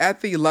 like,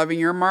 at the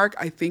 11-year mark,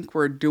 I think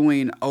we're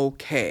doing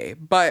okay.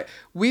 But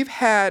we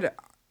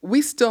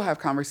still have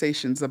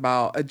conversations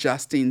about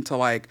adjusting to,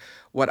 like,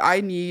 what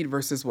I need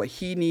versus what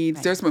he needs.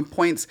 Right. There's been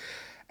points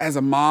as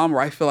a mom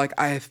where I feel like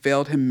I have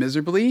failed him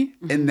miserably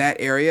in that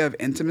area of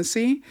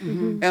intimacy.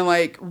 And,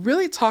 like,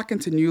 really talking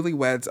to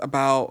newlyweds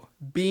about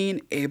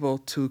being able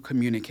to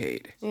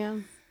communicate. Yeah.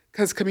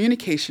 Because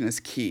communication is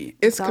key.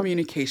 It's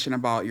communication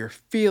about your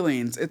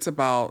feelings. It's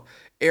about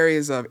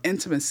areas of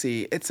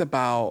intimacy. It's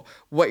about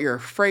what you're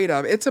afraid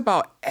of. It's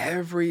about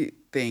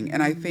everything.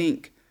 And I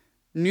think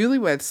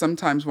newlyweds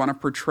sometimes want to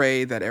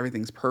portray that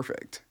everything's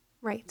perfect.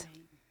 Right.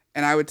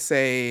 And I would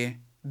say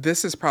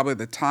this is probably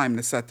the time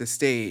to set the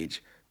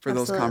stage for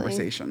those Absolutely.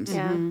 conversations.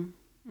 Yeah.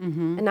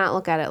 And not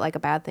look at it like a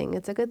bad thing.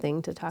 It's a good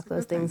thing to talk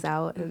those things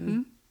out.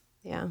 And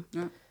yeah.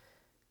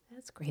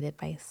 That's great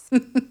advice.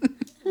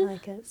 I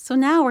like it. so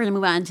now we're going to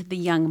move on to the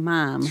young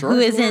mom who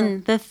is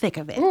in the thick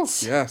of it.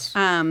 Yes.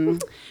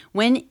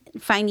 When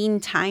finding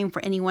time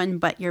for anyone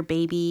but your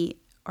baby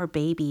or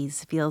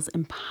babies feels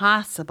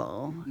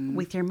impossible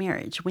with your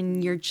marriage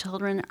when your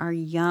children are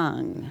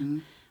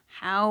young,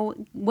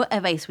 what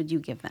advice would you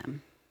give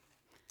them?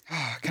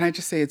 Can I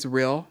just say it's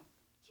real?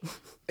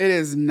 It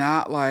is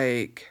not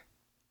like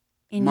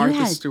And Martha you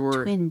had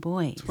Stewart. twin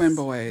boys. Twin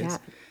boys. Yeah.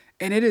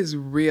 And it is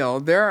real.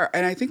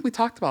 And I think we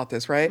talked about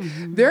this, right?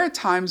 There are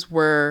times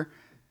where,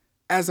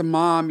 as a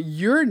mom,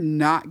 you're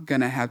not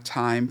going to have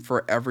time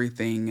for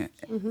everything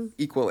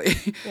equally.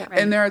 Yeah.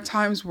 And there are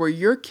times where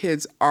your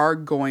kids are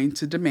going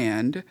to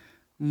demand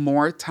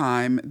more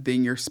time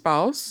than your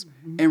spouse,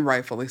 and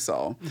rightfully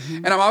so.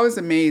 And I'm always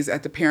amazed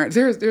at the parents.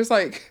 There's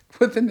like,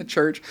 within the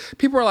church,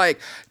 people are like,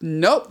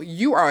 nope,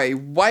 you are a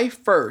wife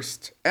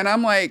first. And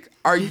I'm like,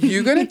 are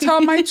you going to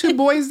tell my two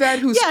boys that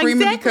who's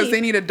screaming because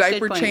they need a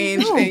diaper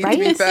change, No, they need to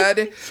be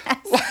fed?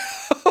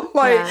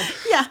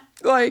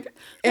 Like,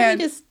 And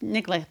just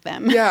neglect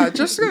them.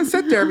 just gonna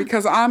sit there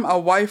because I'm a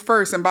wife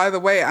first. And by the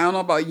way, I don't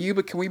know about you,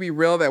 but can we be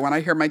real that when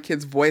I hear my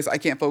kid's voice, I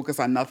can't focus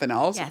on nothing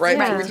else, right?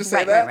 Yeah. Can we just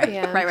say that?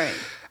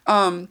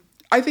 Right.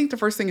 I think the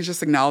first thing is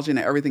just acknowledging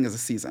that everything is a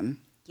season.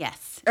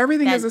 Yes.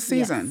 Everything is a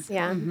season. Yes.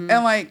 Yeah. And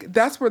like,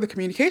 that's where the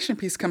communication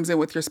piece comes in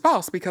with your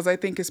spouse, because I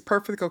think it's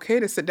perfectly okay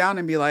to sit down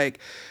and be like,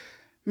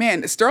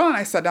 man, Sterling and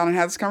I sat down and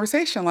had this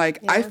conversation. Like,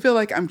 I feel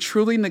like I'm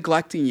truly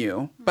neglecting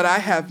you, but I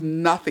have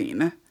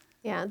nothing.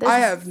 Yeah. I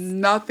have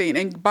nothing.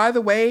 And by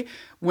the way,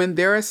 when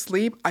they're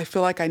asleep, I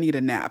feel like I need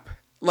a nap.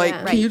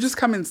 Like, can you just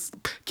come and,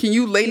 can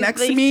you lay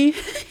next to me?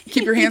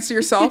 Keep your hands to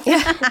yourself,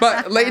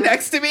 but lay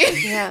next to me.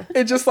 Yeah.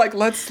 And just like,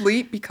 let's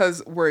sleep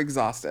because we're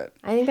exhausted.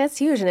 I think that's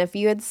huge. And if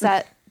you had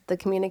set the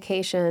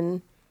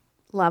communication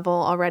level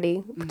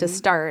already to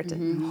start,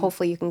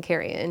 hopefully you can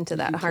carry it into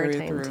that hard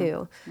time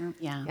too.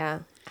 Yeah. Yeah.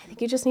 I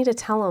think you just need to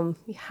tell them.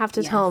 You have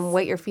to tell them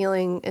what you're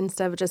feeling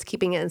instead of just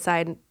keeping it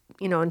inside,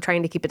 and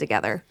trying to keep it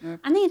together. And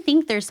I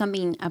think there's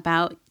something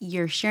about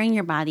you're sharing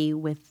your body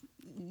with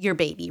your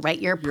baby,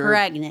 right? You're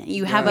pregnant.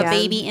 You have a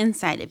baby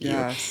inside of you.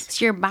 Yes.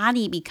 So your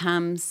body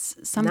becomes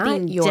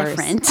something Not yours.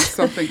 different.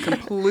 Something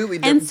completely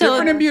different. And so-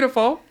 Different and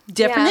beautiful.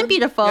 Different and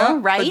beautiful, Yeah,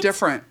 but right?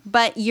 different.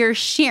 But you're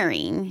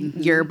sharing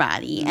your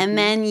body. And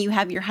then you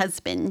have your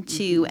husband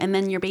too. And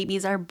then your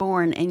babies are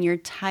born and you're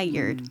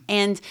tired.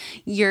 And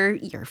you're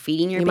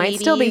feeding your You babies. might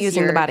still be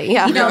using the body.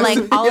 Yeah.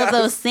 Like all of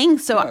those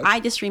things. So I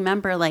just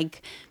remember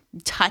like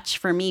touch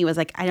for me was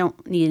like, I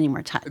don't need any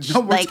more touch.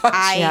 No more like touch.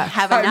 I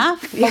have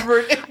enough.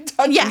 Covered in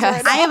touches right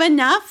I now. have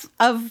enough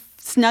of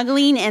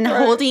snuggling and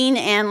holding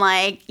and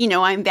like,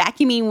 I'm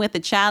vacuuming with the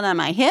child on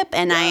my hip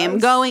and I am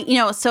going,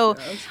 so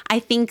I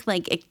think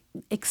like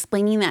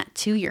explaining that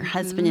to your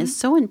husband is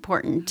so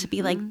important to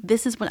be like,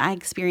 this is what I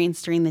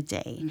experienced during the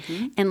day.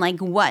 And like,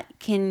 what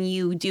can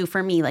you do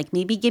for me? Like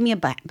maybe give me a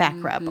back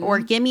rub or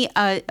give me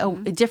a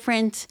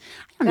different,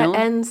 I don't know. That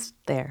ends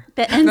there.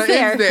 That ends That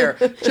ends there.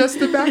 there. Just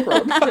the back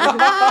rub.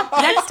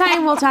 Next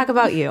time we'll talk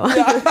about you.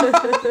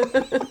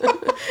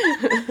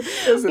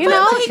 You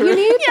You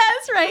need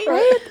Yes, right.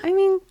 right? I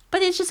mean,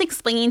 But it's just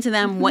explaining to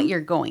them what you're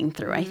going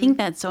through. I think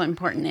that's so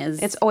important.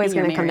 it's always in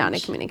your going to come down to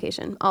marriage.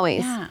 communication.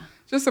 Always. Yeah.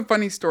 Just a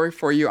funny story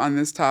for you on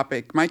this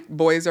topic. My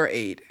boys are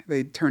 8.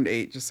 They turned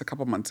 8 just a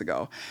couple months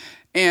ago.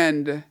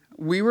 And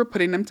we were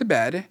putting them to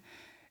bed.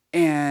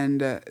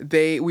 And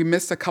we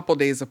missed a couple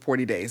days of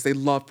 40 days. They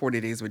love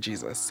 40 days with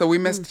Jesus. So we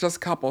missed just a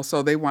couple.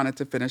 So they wanted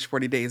to finish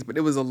 40 days. But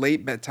it was a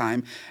late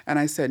bedtime. And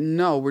I said,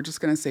 no, we're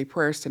just going to say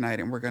prayers tonight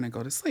and we're going to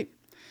go to sleep.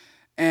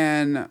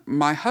 And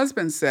my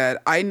husband said,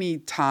 I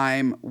need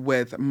time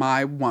with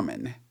my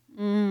woman.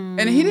 And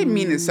he didn't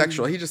mean it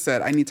sexual. He just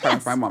said, I need time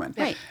with my woman.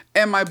 Right.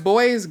 And my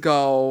boys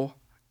go,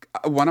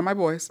 one of my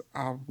boys,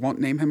 I won't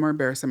name him or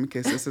embarrass him in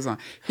case this is on.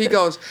 He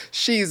goes,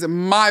 she's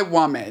my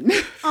woman.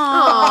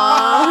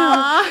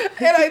 Aww.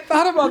 And I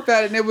thought about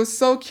that and it was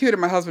so cute.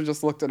 And my husband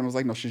just looked at him and was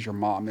like, no, she's your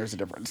mom. There's a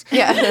difference.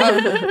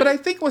 Yeah. But I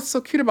think what's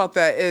so cute about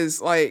that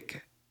is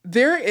like,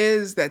 there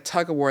is that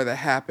tug of war that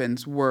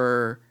happens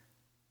where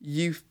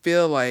you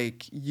feel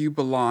like you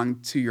belong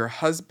to your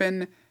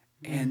husband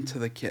and to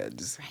the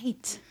kids.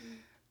 Right.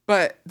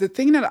 But the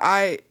thing that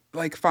I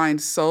find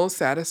so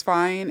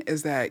satisfying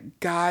is that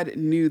God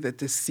knew that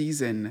this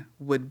season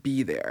would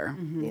be there.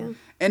 Yeah.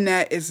 And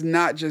that it's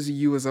not just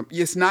you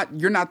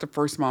you're not the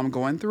first mom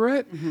going through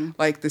it.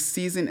 Like the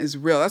season is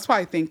real. That's why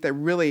I think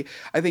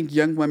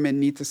young women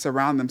need to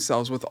surround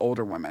themselves with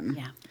older women.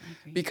 Yeah. I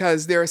agree.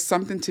 Because there is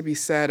something to be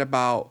said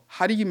about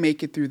how do you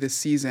make it through this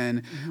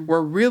season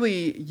where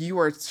really you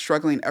are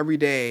struggling every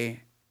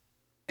day.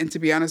 And to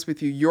be honest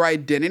with you, your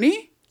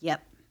identity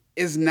Yep.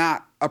 is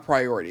not a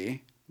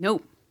priority.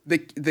 Nope.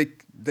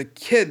 The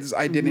kids'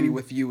 identity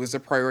with you is a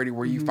priority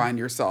where you find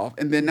yourself.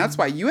 And then that's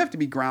why you have to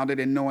be grounded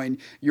in knowing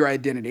your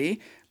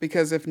identity,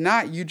 because if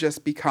not, you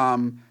just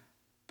become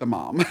the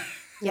mom.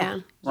 Yeah.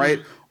 Right?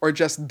 Or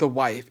just the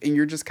wife. And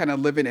you're just kind of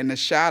living in the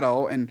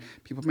shadow, and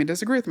people may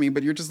disagree with me,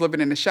 but you're just living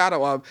in the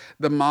shadow of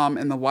the mom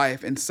and the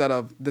wife instead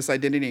of this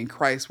identity in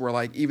Christ where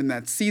like even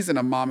that season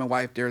of mom and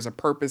wife, there's a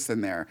purpose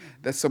in there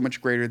that's so much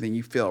greater than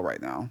you feel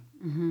right now.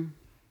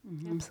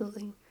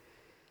 Absolutely.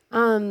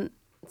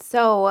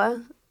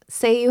 So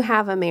say you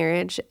have a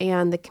marriage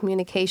and the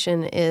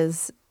communication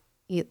is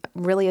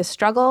really a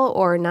struggle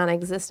or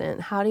non-existent,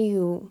 how do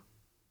you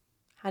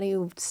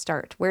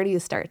start? Where do you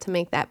start to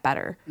make that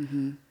better?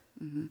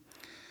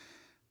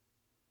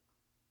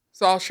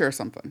 So I'll share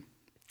something.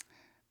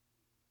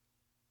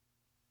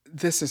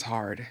 This is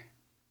hard.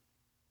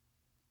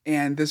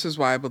 And this is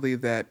why I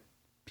believe that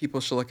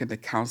people should look into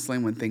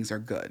counseling when things are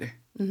good.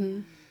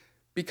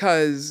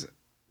 Because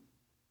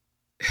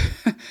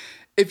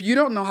if you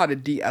don't know how to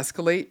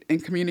de-escalate in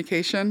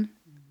communication,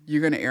 you're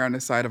going to err on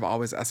the side of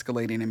always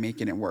escalating and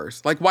making it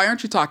worse. Like, why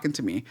aren't you talking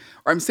to me?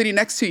 Or I'm sitting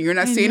next to you. You're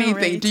not saying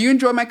anything. Right? Do you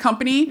enjoy my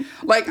company?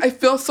 Like, I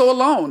feel so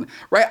alone,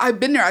 right? I've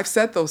been there. I've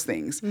said those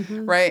things,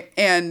 right?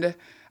 And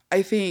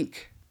I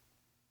think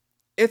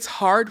it's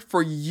hard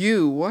for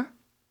you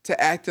to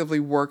actively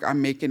work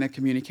on making a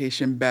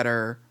communication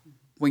better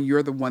when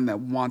you're the one that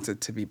wants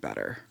it to be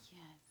better.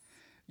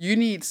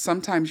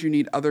 Sometimes you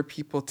need other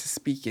people to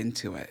speak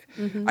into it.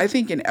 I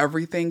think in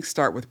everything,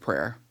 start with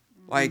prayer.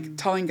 Like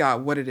telling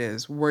God what it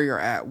is, where you're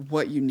at,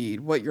 what you need,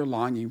 what you're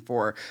longing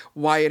for,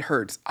 why it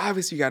hurts.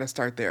 Obviously, you got to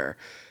start there.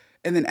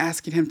 And then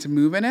asking him to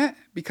move in it.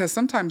 Because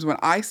sometimes when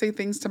I say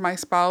things to my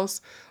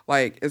spouse,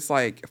 like it's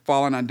like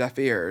falling on deaf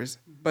ears.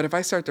 But if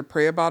I start to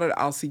pray about it,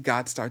 I'll see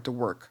God start to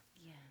work.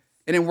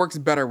 And it works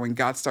better when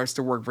God starts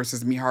to work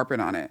versus me harping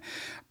on it.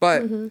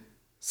 But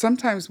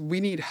sometimes we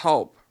need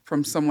help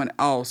from someone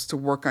else to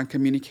work on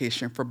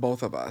communication for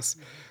both of us.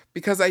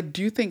 Because I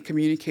do think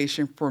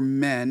communication for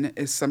men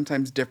is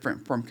sometimes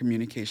different from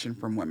communication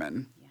from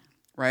women,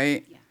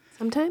 right?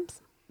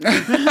 Sometimes?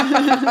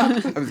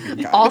 I was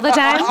being kind. All the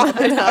time?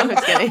 No, I'm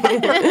just kidding.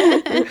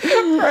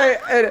 Right.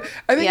 And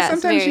I think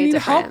sometimes you need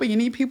different. help, but you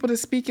need people to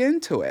speak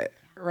into it,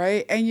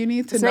 right? And you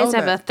need to It's know nice to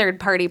that. have a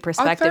third-party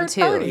perspective,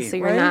 too. So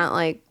you're not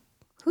like,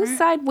 whose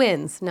side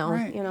wins? No,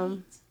 you know.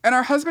 And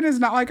our husband is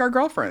not like our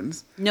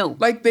girlfriends. No.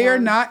 Like they are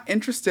not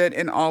interested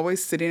in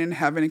always sitting and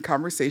having a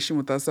conversation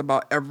with us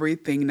about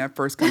everything that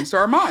first comes to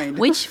our mind.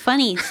 Which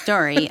funny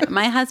story,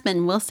 my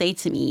husband will say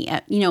to me,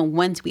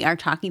 once we are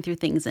talking through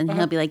things and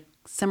he'll be like,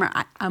 Summer,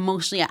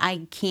 emotionally,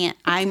 I can't,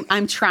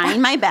 I'm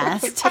trying my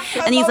best.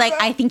 And he's like,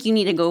 I think you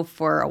need to go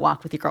for a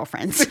walk with your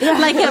girlfriends.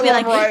 Like he'll be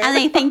like,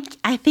 and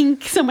I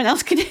think someone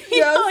else could,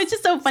 it's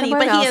just so funny.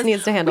 Someone but he else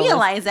needs to has handle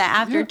realized that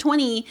after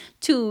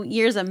 22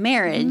 years of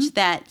marriage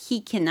that he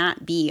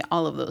cannot be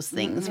all of those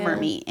things for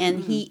me.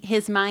 And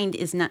his mind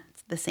is not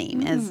the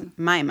same as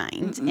my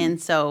mind. And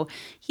so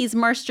he's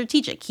more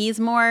strategic. He's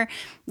more,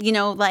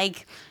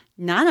 like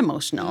not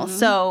emotional.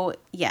 So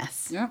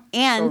yes. Yeah,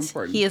 and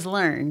so he has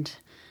learned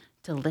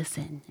to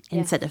listen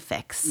instead of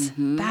fix.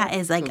 That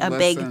is like To a listen.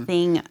 big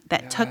thing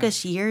that took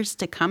us years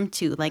to come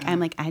to. Like, I'm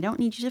like, I don't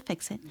need you to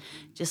fix it.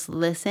 Just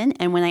listen.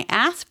 And when I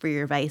ask for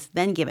your advice,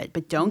 then give it.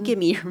 But don't give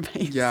me your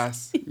advice.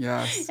 Yes.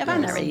 If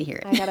I'm not ready to hear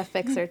it. I got a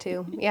fixer,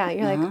 too. Yeah,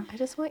 you're like, I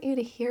just want you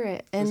to hear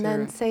it. And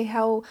then say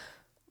how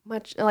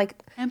much,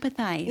 like...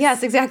 Empathize.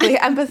 Yes, exactly.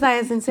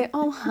 Empathize and say,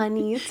 oh,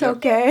 honey, it's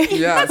okay.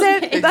 Yes,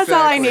 That's it. That's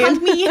all I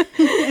exactly.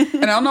 need.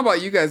 And I don't know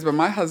about you guys, but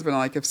my husband,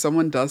 like, if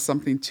someone does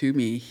something to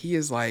me, he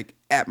is like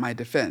at my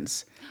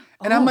defense.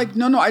 And I'm like,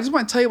 no, I just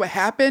want to tell you what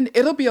happened.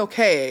 It'll be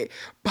okay.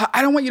 But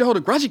I don't want you to hold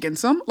a grudge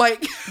against them.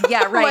 Like,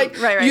 Yeah, right,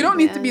 right. You don't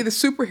need to be the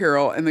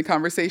superhero in the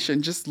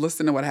conversation. Just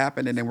listen to what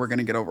happened and then we're going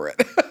to get over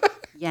it.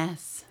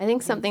 Yes. I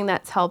think something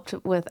that's helped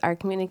with our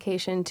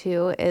communication,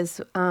 too,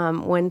 is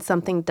when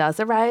something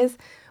does arise,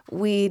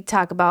 we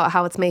talk about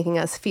how it's making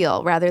us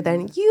feel rather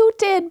than you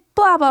did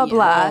blah, blah,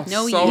 blah.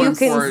 No, so you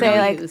can important. say,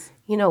 No like, use.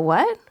 you know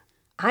what?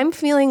 I'm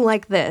feeling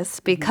like this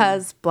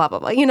because blah, blah,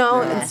 blah,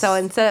 And so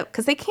instead of,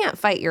 because they can't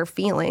fight your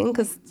feeling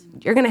because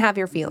you're going to have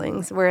your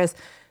feelings, whereas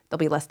they'll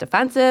be less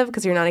defensive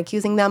because you're not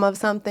accusing them of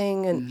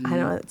something. And I don't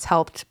know, it's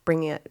helped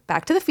bring it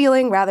back to the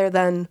feeling rather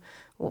than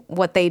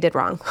what they did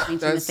wrong.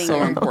 That's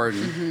so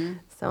important.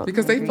 So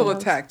Because they feel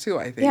attacked too,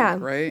 I think. Yeah.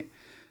 Right?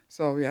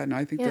 So,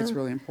 I think that's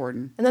really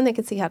important. And then they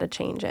can see how to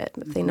change it.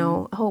 If they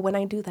know, oh, when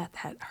I do that,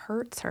 that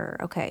hurts her.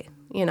 Okay,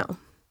 And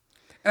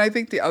I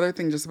think the other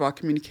thing just about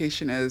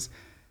communication is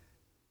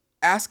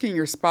asking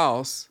your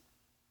spouse,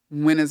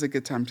 when is a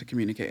good time to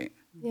communicate?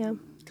 Yeah.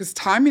 Because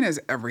timing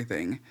is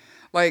everything.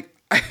 Like,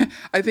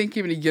 I think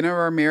even the beginning of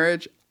our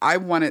marriage,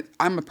 I'm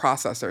a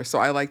processor, so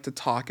I like to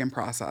talk and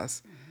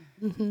process.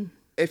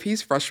 If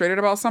he's frustrated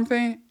about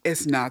something,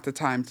 it's not the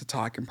time to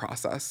talk and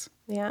process.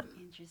 Yeah.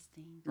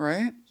 Interesting.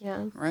 Right?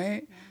 Yeah.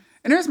 Right?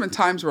 And there's been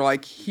times where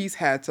like he's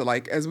had to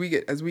like as we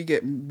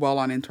get well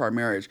on into our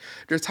marriage,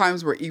 there's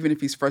times where even if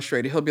he's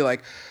frustrated, he'll be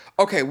like,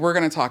 "Okay, we're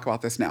gonna talk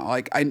about this now.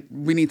 Like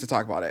we need to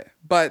talk about it."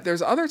 But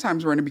there's other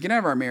times where in the beginning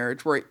of our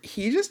marriage where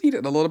he just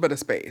needed a little bit of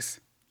space.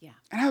 Yeah.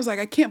 And I was like,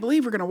 I can't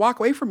believe we're gonna walk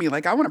away from me.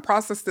 Like I want to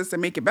process this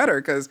and make it better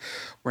because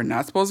we're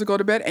not supposed to go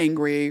to bed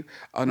angry.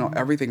 Oh no,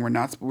 everything.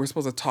 We're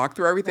supposed to talk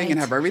through everything and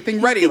have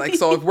everything ready. Like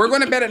so, if we're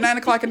going to bed at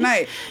 9:00 at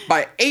night,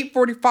 by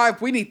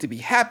 8:45 we need to be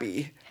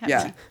happy.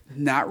 Yeah,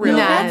 not really.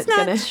 Not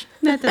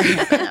That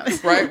doesn't happen.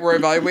 Right? We're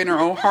evaluating our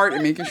own heart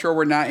and making sure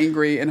we're not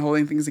angry and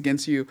holding things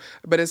against you.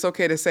 But it's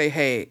okay to say,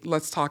 hey,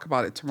 let's talk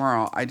about it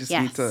tomorrow. I just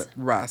need to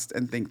rest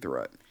and think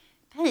through it.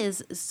 That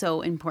is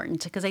so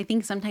important because I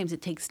think sometimes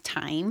it takes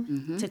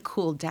time to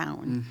cool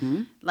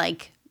down.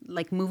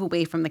 Like move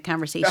away from the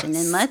conversation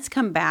and let's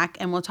come back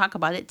and we'll talk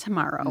about it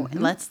tomorrow.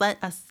 And let's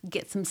let us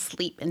get some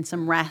sleep and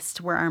some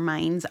rest where our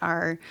minds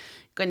are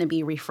going to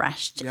be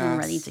refreshed and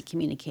ready to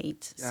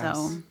communicate.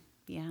 So,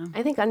 yeah.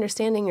 I think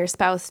understanding your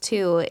spouse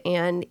too,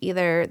 and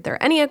either their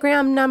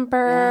Enneagram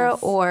number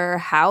or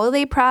how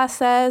they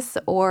process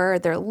or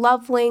their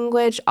love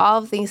language, all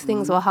of these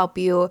things will help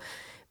you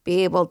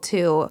be able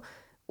to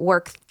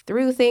work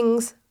through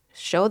things,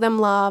 show them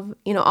love,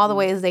 all the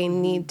ways they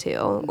need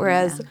to.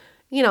 Whereas,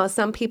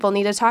 some people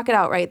need to talk it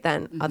out right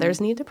then.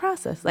 Others need to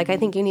process. Like, I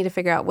think you need to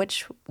figure out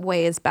which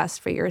way is best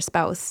for your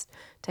spouse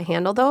to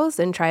handle those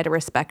and try to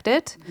respect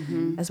it,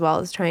 as well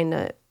as trying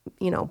to,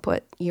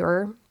 put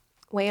your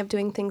way of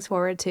doing things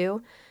forward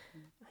too.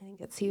 I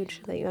think it's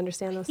huge that you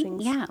understand those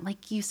things. Yeah,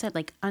 like you said,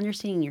 like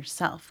understanding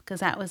yourself, because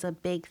that was a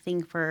big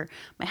thing for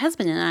my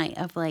husband and I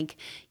of like,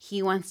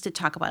 he wants to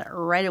talk about it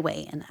right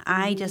away. And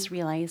I just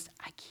realized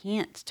I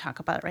can't talk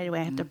about it right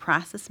away. I have to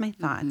process my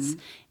thoughts.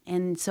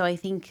 And so I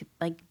think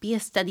like be a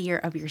studier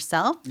of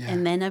yourself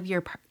and then of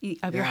your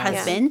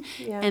husband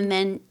and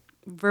then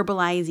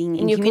verbalizing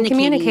and you can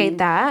communicate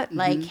that.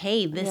 Like,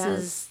 hey,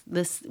 this,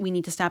 we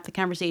need to stop the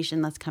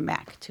conversation. Let's come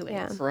back to it.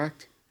 Yeah.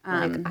 Correct.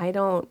 Like, I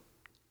don't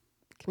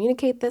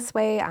communicate this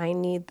way. I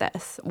need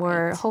this.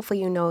 Or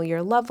hopefully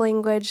your love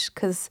language,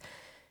 because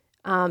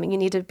you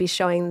need to be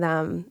showing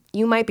them.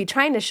 You might be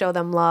trying to show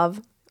them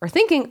love or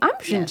thinking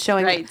I'm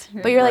showing them.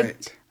 But you're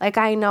like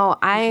I know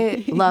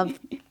I love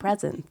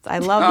presents. I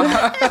love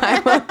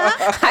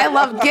I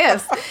love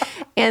gifts.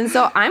 And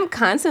so I'm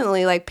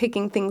constantly like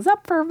picking things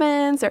up for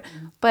Vince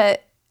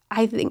but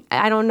I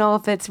don't know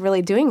if it's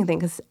really doing anything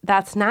because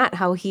that's not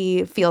how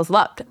he feels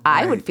loved.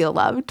 I would feel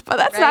loved, but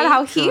that's not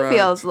how he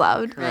feels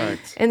loved.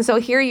 Correct. And so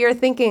here you're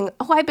thinking,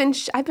 oh, I've been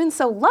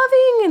so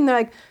loving, and they're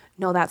like,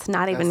 no, that's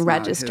not even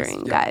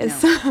registering,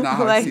 guys. Not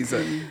how he sees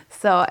it.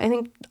 So I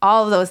think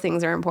all of those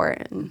things are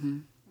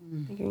important.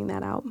 Figuring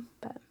that out,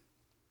 but.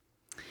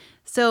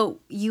 So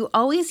you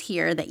always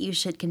hear that you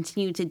should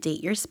continue to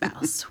date your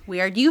spouse.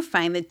 Where do you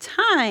find the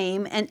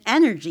time and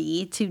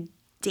energy to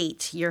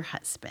date your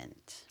husband?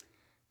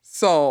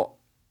 So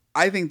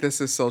I think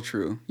this is so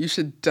true. You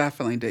should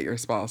definitely date your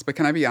spouse. But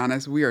can I be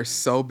honest? We are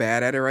so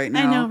bad at it right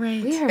now. I know,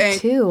 right? We are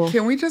too.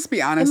 Can we just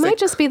be honest? It might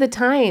just be the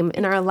time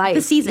in our life.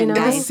 The season, The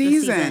guys.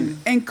 season.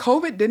 And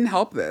COVID didn't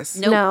help this.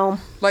 Nope. No.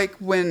 Like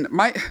when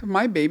my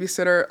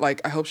babysitter, like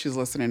I hope she's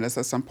listening to this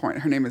at some point.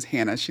 Her name is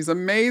Hannah. She's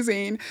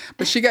amazing.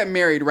 But she got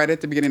married right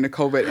at the beginning of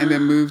COVID and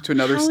then moved to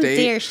another state.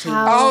 Dare she?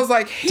 I was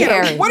like,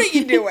 Hannah, what are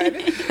you doing?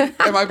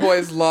 And my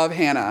boys love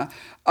Hannah.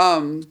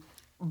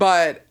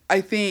 But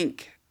I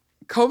think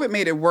COVID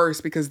made it worse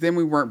because then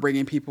we weren't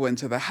bringing people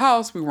into the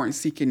house. We weren't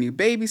seeking new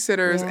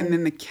babysitters. And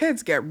then the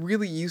kids get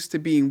really used to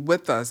being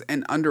with us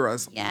and under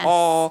us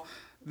all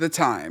the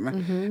time.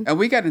 And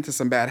we got into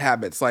some bad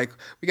habits. Like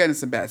we got into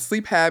some bad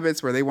sleep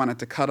habits where they wanted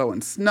to cuddle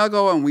and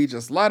snuggle and we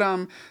just let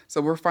them.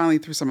 So we're finally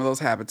through some of those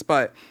habits.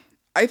 But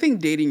I think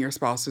dating your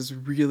spouse is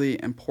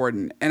really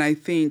important. And I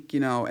think,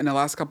 in the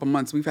last couple of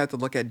months, we've had to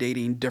look at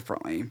dating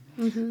differently.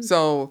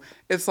 So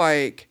it's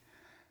like,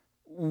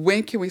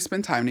 when can we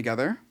spend time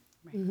together?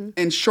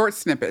 In short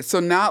snippets. So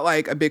not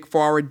like a big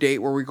 4-hour date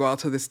where we go out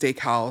to the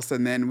steakhouse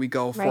and then we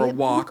go for a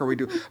walk or we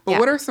do. But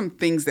what are some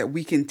things that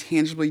we can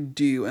tangibly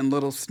do in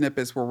little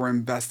snippets where we're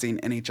investing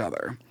in each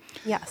other?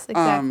 Yes,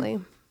 exactly.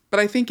 But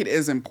I think it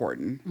is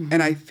important.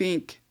 And I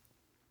think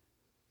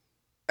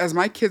as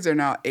my kids are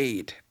now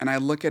 8 and I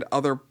look at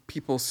other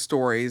people's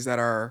stories that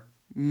are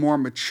more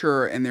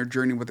mature in their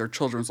journey with their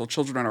children, so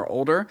children that are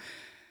older,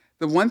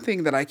 the one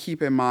thing that I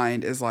keep in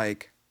mind is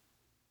like,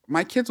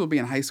 my kids will be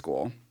in high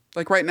school.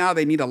 Like right now,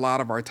 they need a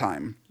lot of our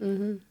time.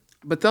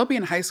 But they'll be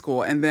in high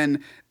school and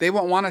then they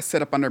won't want to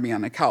sit up under me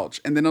on the couch.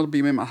 And then it'll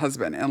be me and my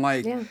husband. And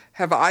like,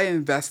 have I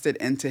invested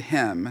into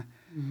him?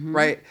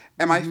 Right?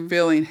 Am I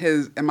filling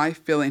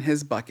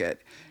his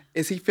bucket?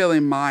 Is he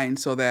filling mine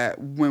so that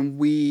when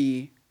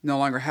we no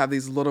longer have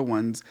these little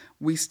ones,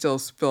 we still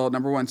feel,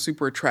 number one,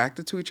 super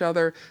attracted to each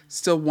other,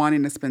 still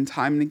wanting to spend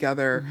time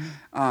together.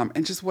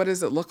 And just what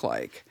does it look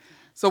like?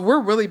 So we're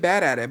really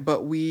bad at it,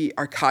 but we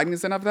are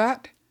cognizant of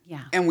that.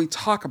 Yeah. And we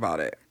talk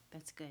about it.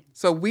 That's good.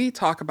 So we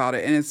talk about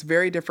it and it's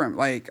very different.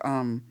 Like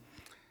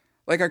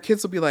our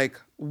kids will be like,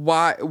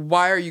 why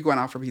are you going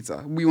out for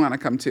pizza? We want to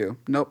come too.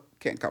 Nope,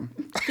 can't come.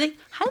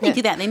 How do they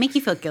do that? They make you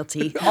feel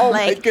guilty. Oh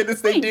my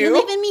goodness, they do. You're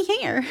leaving me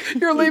here.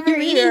 You're leaving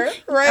me here,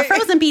 right? A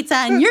frozen pizza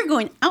and you're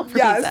going out for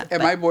pizza.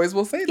 And my boys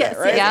will say that,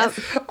 right? Yes.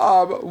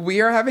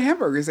 We are having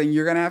hamburgers and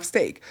you're going to have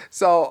steak.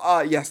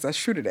 So yes, that's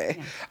true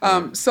today.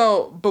 But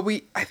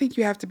I think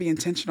you have to be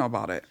intentional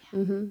about it.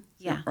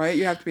 Yeah. Right?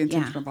 You have to be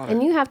intentional about it.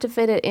 And you have to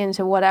fit it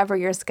into whatever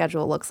your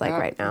schedule looks like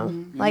right now.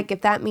 Like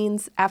if that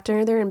means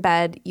after they're in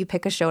bed, you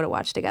pick a show to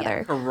watch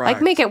together. Correct.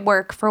 Like make it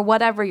work for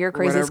whatever your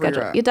crazy Whatever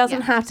schedule. you're at. It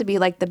doesn't have to be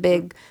like the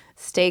big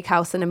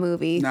steakhouse and a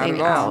movie Not thing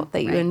at all. out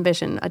that you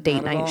envision a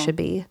date night should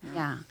be.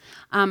 Yeah.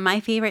 My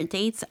favorite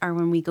dates are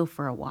when we go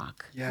for a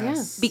walk.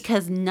 Yes.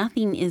 Because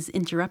nothing is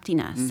interrupting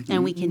us,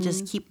 and we can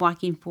just keep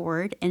walking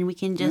forward, and we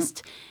can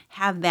just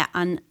have that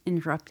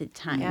uninterrupted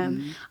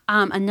time.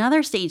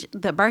 Another stage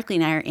that Barclay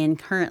and I are in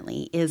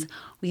currently is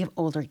we have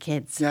older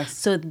kids. Yes.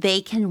 So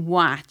they can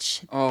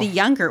watch the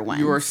younger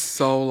ones. You are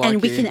so lucky.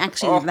 And we can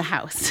actually leave the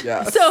house.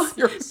 Yes. So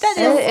You're that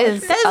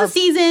is a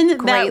season that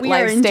great we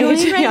are life enjoying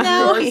stage. right Yeah.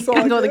 now. You We are so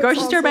can go to the lucky. grocery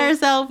That's store by awesome.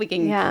 ourselves. We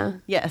can. Yeah.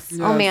 Yes.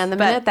 Oh man, the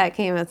But- minute that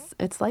came,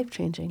 it's life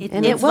changing. It,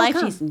 And it's will life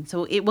come. changing,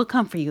 so it will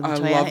come for you, I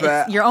Latoya. love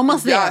that. You're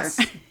almost Yes.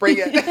 there. Bring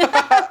it.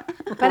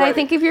 But I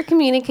think if you're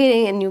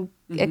communicating and you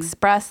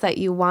express that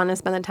you want to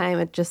spend the time,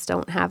 and just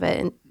don't have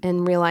it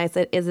and realize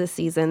it is a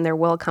season, there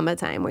will come a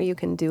time where you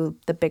can do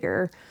the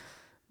bigger,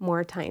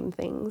 more time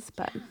things.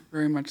 But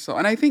Very much so.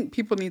 And I think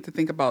people need to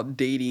think about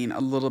dating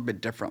a little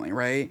bit differently,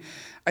 right?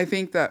 I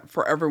think that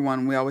for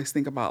everyone, we always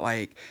think about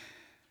like,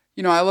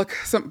 you know, I look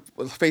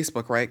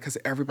Facebook, right? Because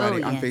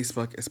everybody on yes.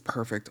 Facebook is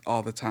perfect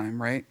all the time,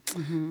 right?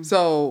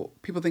 So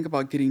people think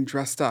about getting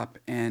dressed up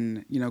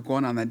and, you know,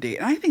 going on that date.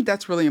 And I think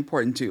that's really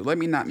important too. Let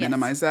me not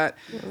minimize that.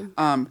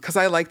 Because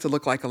I like to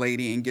look like a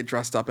lady and get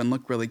dressed up and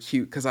look really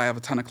cute because I have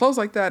a ton of clothes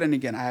like that. And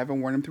again, I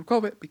haven't worn them through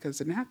COVID because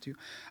I didn't have to.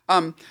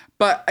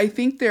 But I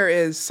think there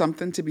is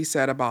something to be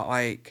said about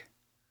like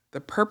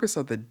the purpose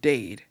of the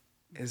date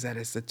is that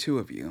it's the two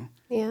of you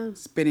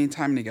spending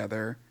time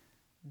together,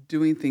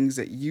 doing things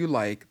that you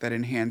like that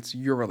enhance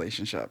your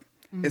relationship.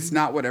 It's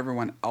not what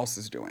everyone else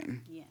is doing.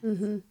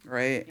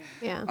 Right?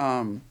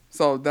 yeah.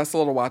 So that's a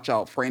little watch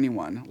out for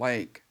anyone.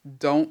 Like,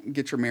 don't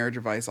get your marriage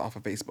advice off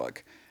of Facebook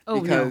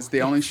because they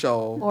only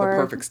show Or the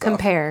perfect stuff.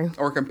 compare.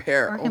 Or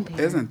compare.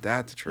 compare. Isn't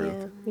that the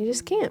truth? Yeah. You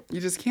just can't.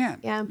 You just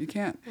can't. Yeah. You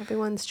can't.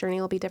 Everyone's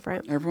journey will be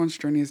different. Everyone's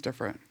journey is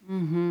different.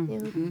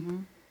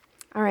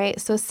 All right.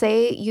 So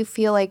say you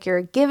feel like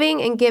you're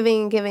giving and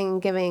giving and giving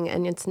and giving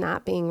and it's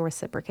not being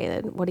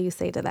reciprocated. What do you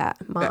say to that,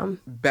 Mom?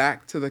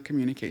 Back to the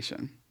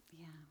communication.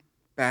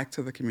 Back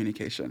to the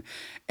communication.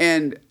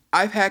 And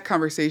I've had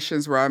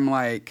conversations where I'm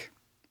like,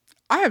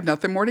 I have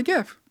nothing more to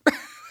give.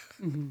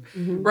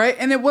 Right?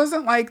 And it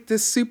wasn't like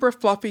this super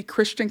fluffy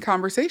Christian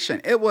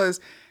conversation. It was,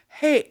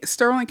 hey,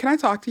 Sterling, can I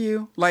talk to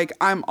you? Like,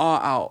 I'm all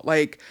out.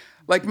 Like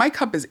my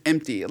cup is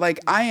empty. Like,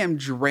 I am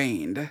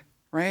drained.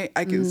 Right?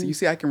 I can you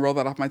see I can roll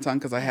that off my tongue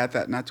because I had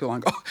that not too long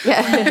ago.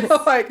 Yeah.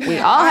 Like, We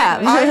all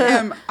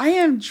have. I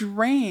am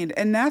drained.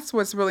 And that's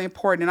what's really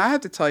important. And I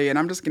have to tell you, and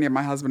I'm just gonna give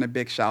my husband a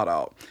big shout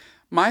out.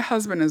 My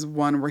husband is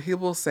one where he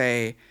will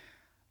say,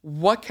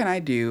 what can I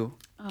do?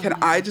 Can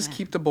I just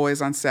keep the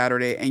boys on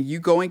Saturday and you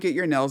go and get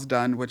your nails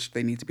done, which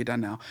they need to be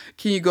done now.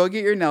 Can you go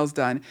get your nails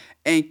done?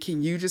 And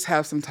can you just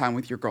have some time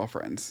with your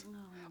girlfriends?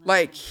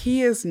 Like,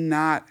 he is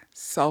not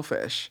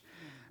selfish.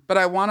 But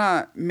I want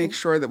to make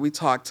sure that we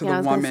talk to I the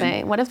was gonna woman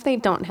say, what if they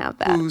don't have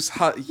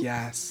that?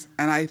 yes.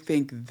 And I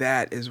think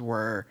that is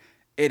where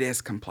it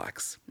is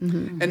complex.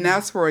 And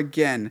that's where,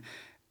 again,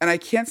 and I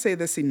can't say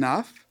this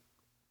enough,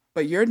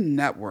 but your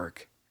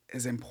network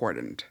is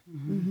important.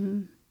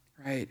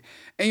 Right?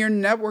 And your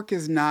network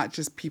is not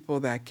just people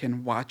that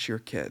can watch your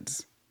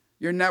kids.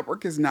 Your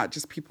network is not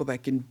just people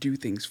that can do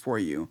things for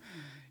you.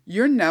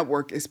 Your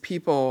network is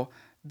people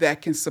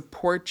that can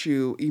support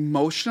you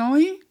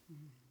emotionally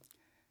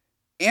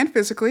and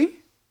physically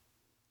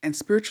and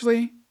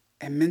spiritually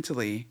and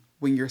mentally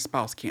when your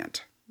spouse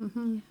can't.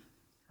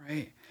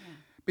 Right?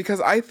 Because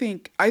I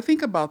think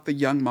about the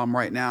young mom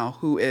right now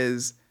who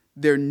is,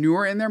 they're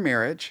newer in their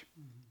marriage.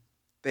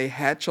 They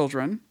had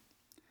children.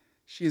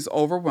 She's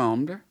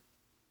overwhelmed.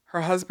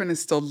 Her husband is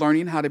still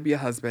learning how to be a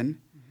husband.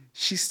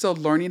 She's still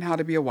learning how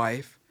to be a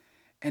wife.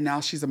 And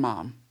now she's a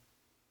mom.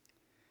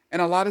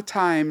 And a lot of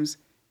times,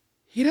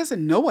 he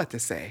doesn't know what to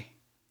say.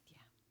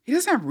 He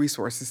doesn't have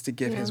resources to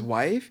give his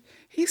wife.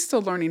 He's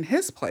still learning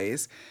his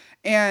place.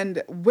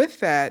 And with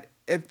that,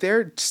 if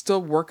they're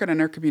still working on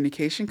their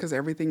communication because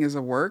everything is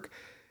a work,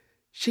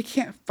 she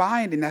can't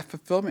find enough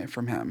fulfillment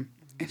from him.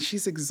 And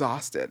she's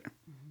exhausted.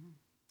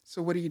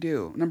 So what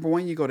do? Number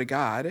one, you go to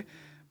God.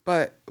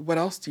 But what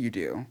else do?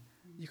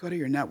 You go to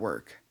your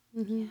network.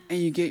 And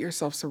you get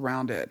yourself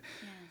surrounded.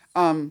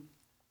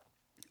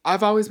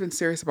 I've always been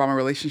serious about my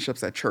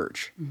relationships at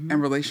church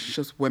and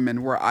relationships with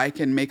women where I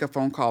can make a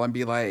phone call and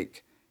be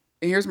like,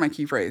 and here's my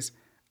key phrase,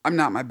 I'm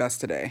not my best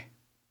today.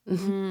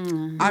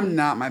 I'm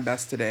not my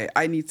best today.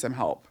 I need some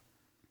help.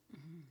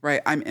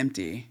 Right? I'm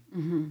empty.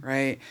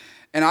 Right?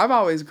 And I've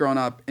always grown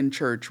up in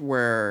church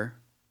where,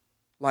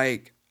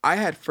 like, I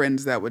had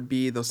friends that would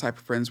be those type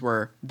of friends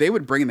where they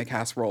would bring the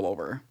casserole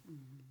over.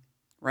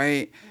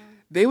 Right?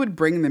 They would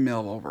bring the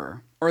meal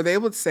over. Or they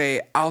would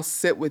say, I'll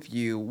sit with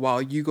you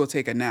while you go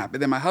take a nap.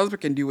 And then my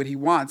husband can do what he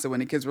wants. And when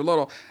the kids were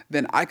little,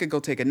 then I could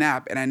go take a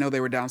nap. And I know they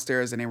were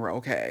downstairs and they were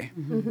okay.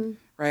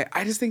 Right?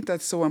 I just think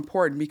that's so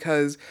important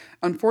because,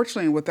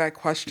 unfortunately, with that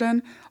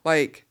question,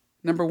 like,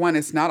 number one,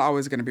 it's not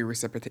always going to be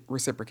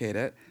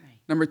reciprocated.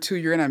 Number two,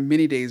 you're going to have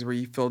many days where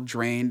you feel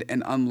drained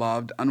and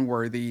unloved,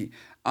 unworthy,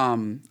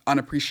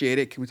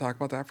 unappreciated. Can we talk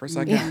about that for a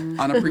second?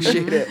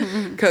 Unappreciated.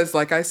 Because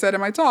like I said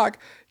in my talk,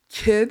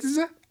 kids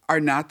are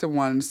not the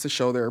ones to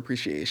show their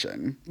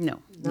appreciation. No.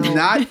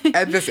 Not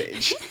at this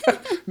age.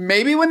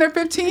 Maybe when they're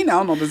 15. I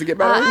don't know. Does it get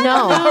better?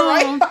 No.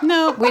 Right?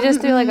 No. We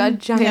just threw like a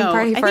giant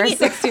party for a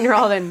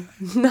 16-year-old and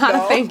not a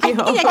thank you.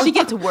 It actually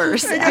gets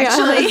worse,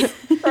 actually.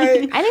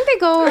 Right. I think they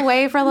go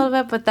away for a little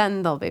bit, but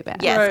then they'll be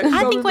back. Yes. Right.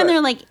 I think when they're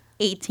like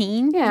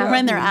 18,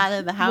 when they're out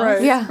of the house.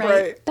 Right. Yeah.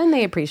 Right. Then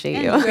they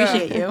appreciate you.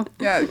 Appreciate you.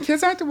 Yeah,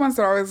 kids aren't the ones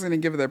that are always going to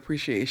give the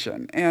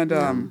appreciation. And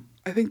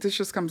I think this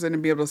just comes in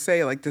and be able to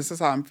say, like, this is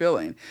how I'm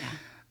feeling. Yeah.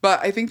 But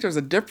I think there's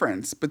a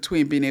difference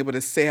between being able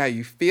to say how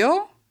you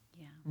feel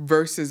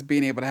versus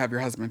being able to have your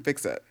husband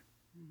fix it.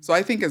 So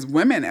I think as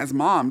women, as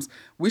moms,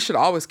 we should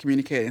always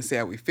communicate and say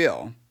how we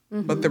feel.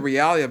 Mm-hmm. But the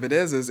reality of it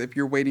is if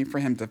you're waiting for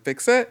him to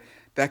fix it,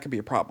 that could be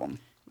a problem.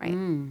 Right.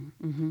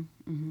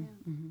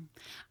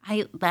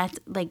 That's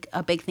like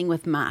a big thing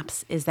with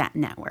MOPS is that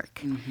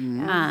network.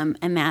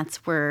 And that's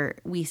where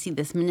we see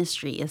this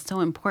ministry is so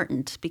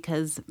important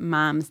because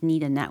moms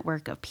need a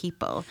network of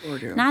people,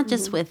 not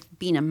just with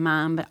being a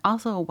mom, but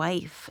also a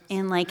wife,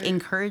 and like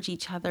encourage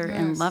each other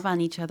and love on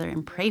each other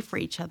and pray for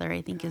each other,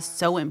 I think is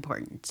so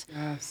important.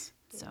 Yes.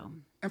 So,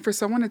 and for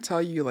someone to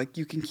tell you, like,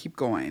 you can keep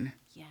going.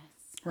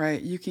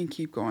 Right? You can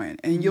keep going.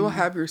 And you'll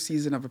have your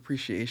season of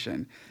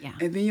appreciation. Yeah.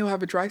 And then you'll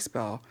have a dry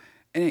spell.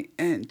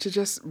 And to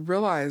just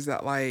realize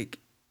that, like,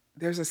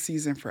 there's a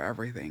season for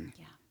everything.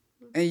 Yeah.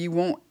 And you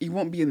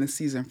won't be in the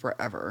season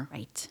forever.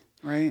 Right.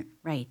 Right?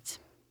 Right.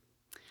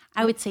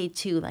 I would say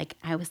too, like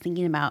I was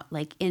thinking about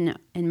like in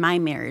my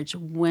marriage,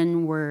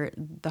 when were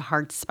the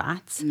hard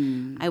spots?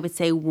 I would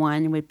say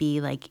one would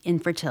be like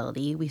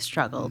infertility. We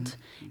struggled,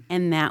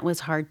 and that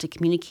was hard to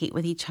communicate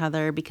with each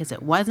other because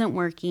it wasn't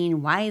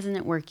working. Why isn't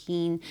it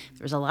working?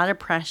 There was a lot of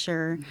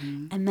pressure.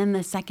 And then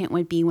the second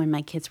would be when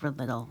my kids were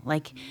little.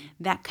 Like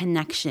that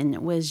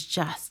connection was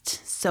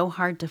just so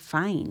hard to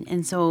find,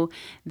 and so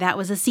that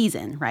was a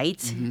season,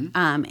 right?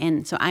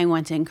 And so I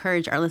want to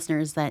encourage our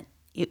listeners that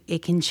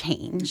it can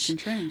change. It can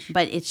change.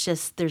 But it's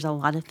just, there's a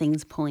lot of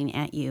things pulling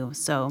at you.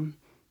 So,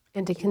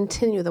 And to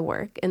continue the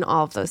work in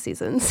all of those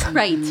seasons.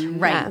 right.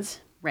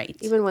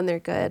 Even when they're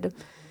good.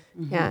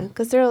 Yeah.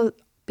 Because there'll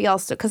be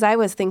also, because I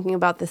was thinking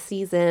about the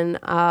season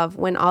of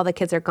when all the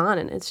kids are gone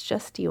and it's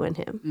just you and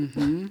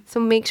him.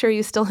 So make sure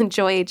you still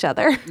enjoy each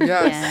other.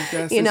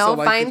 Yes. You know,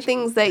 find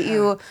things that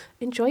you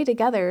enjoy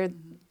together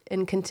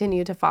and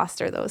continue to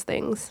foster those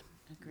things.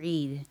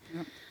 Agreed.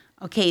 Yep.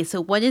 Okay,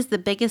 so what is the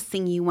biggest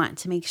thing you want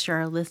to make sure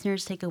our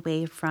listeners take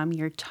away from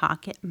your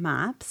talk at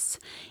MOPS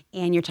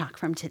and your talk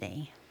from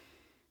today?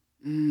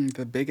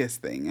 The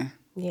biggest thing.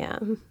 Yeah.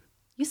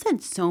 You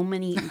said so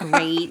many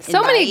great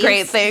many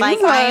great things. Like,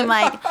 I'm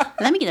like,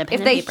 let me get a pen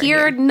If they and paper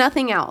hear here.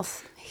 nothing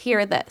else,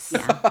 hear this.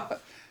 Yeah.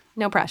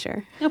 No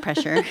pressure. No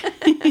pressure.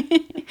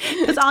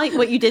 Because all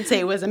what you did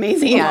say was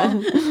amazing. Yeah.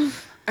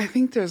 I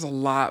think there's a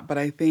lot, but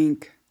I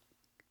think,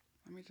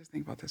 let me just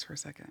think about this for a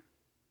second.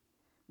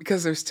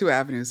 Because there's two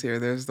avenues here.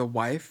 There's the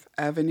wife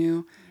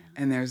avenue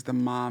and there's the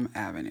mom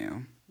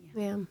avenue.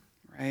 Yeah.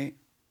 Right?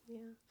 Yeah.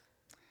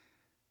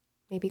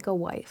 Maybe go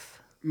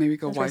wife. Maybe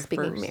go wife wife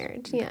speaking first.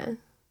 Marriage. Yeah.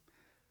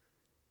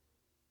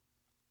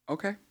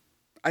 Okay.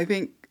 I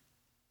think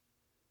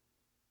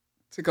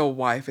to go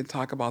wife and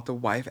talk about the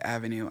wife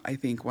avenue, I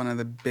think one of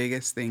the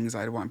biggest things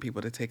I'd want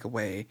people to take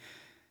away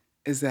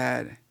is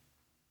that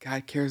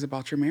God cares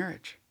about your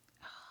marriage.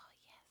 Oh,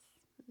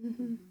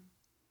 yes.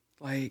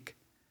 Like,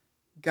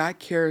 God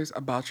cares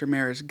about your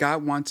marriage.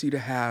 God wants you to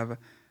have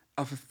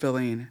a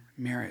fulfilling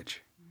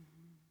marriage.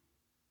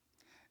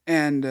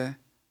 And,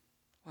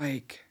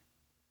 like,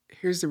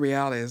 here's the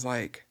reality is,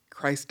 like,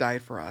 Christ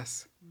died for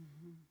us.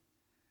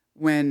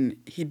 When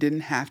he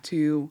didn't have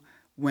to,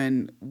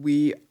 when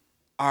we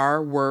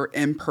were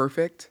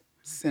imperfect,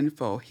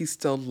 sinful, he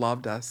still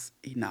loved us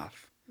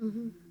enough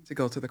to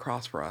go to the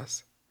cross for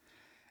us.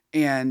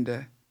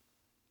 And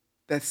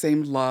that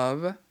same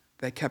love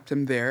that kept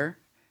him there,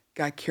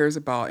 God cares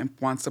about and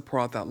wants to pour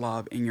out that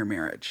love in your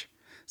marriage.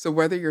 So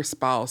whether your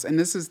spouse, and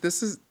this is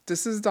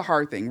the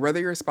hard thing, whether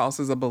your spouse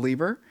is a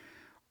believer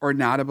or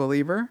not a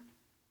believer,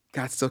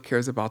 God still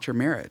cares about your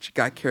marriage.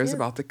 God cares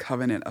about the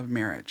covenant of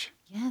marriage.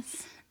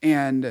 Yes.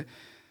 And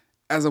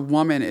as a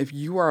woman, if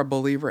you are a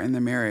believer in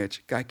the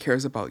marriage, God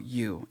cares about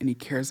you, and he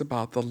cares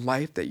about the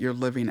life that you're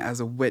living as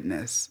a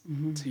witness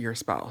to your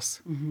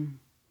spouse.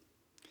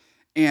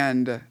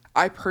 And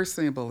I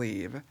personally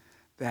believe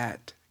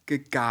that the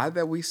God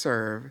that we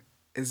serve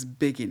is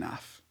big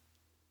enough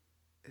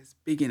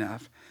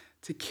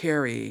to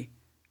carry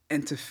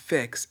and to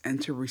fix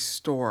and to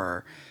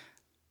restore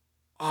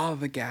all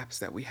the gaps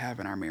that we have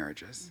in our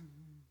marriages.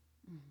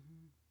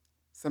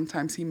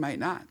 Sometimes he might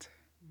not,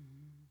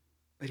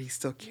 but he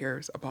still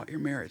cares about your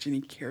marriage and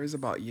he cares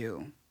about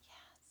you.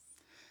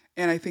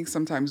 And I think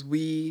sometimes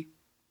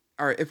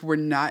if we're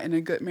not in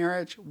a good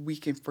marriage, we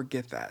can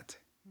forget that.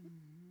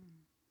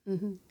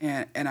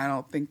 And I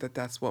don't think that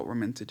that's what we're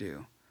meant to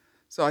do.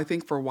 So I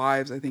think for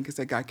wives, I think it's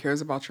that God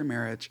cares about your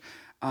marriage,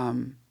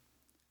 and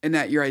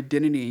that your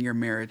identity in your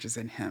marriage is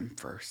in him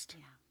first,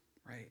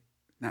 right?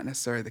 Not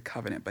necessarily the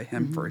covenant, but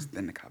him first,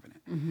 then the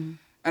covenant. And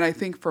I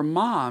think for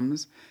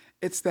moms,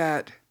 it's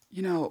that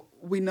you know,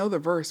 we know the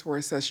verse where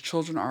it says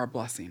children are a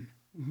blessing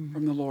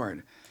from the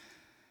Lord.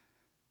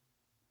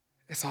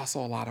 It's also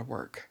a lot of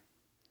work.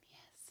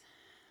 Yes.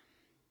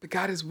 But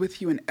God is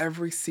with you in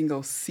every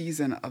single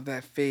season of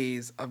that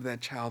phase of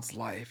that child's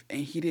life.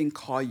 And he didn't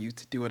call you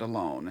to do it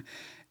alone.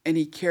 And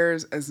he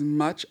cares as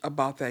much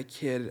about that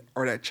kid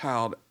or that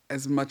child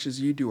as much as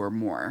you do or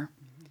more.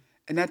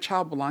 And that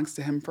child belongs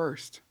to him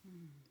first.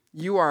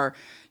 You are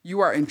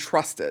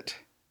entrusted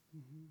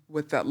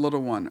with that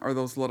little one or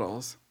those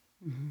littles.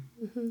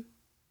 And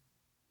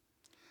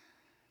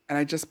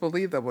I just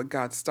believe that what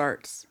God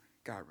starts,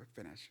 God will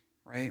finish,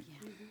 right?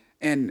 Yeah.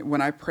 And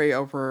when I pray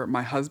over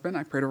my husband,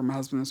 I prayed over my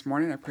husband this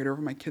morning, I prayed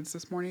over my kids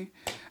this morning,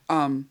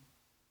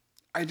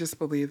 I just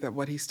believe that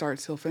what he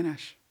starts, he'll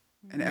finish.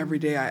 And every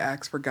day I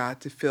ask for God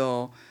to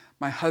fill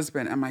my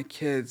husband and my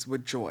kids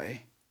with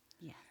joy.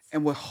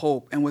 And with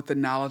hope and with the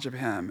knowledge of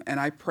him. And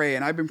I pray,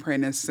 and I've been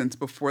praying this since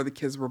before the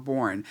kids were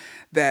born,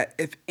 that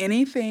if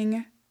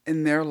anything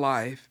in their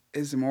life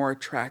is more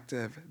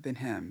attractive than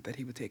him, that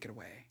he would take it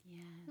away.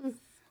 Yes.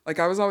 Like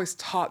I was always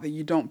taught that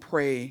you don't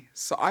pray.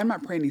 So I'm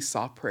not praying these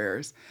soft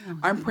prayers.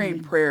 I'm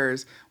praying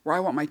prayers where I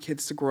want my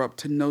kids to grow up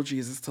to know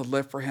Jesus, to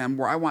live for him,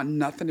 where I want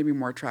nothing to be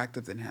more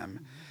attractive than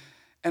him.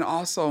 And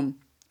also,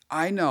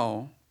 I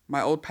know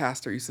my old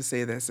pastor used to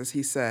say this, as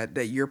he said,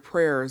 that your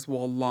prayers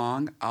will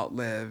long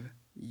outlive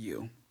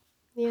you.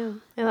 Yeah,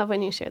 I love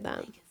when you share that.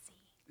 Legacy.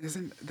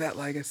 Isn't that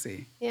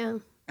legacy? Yeah.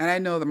 And I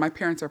know that my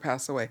parents are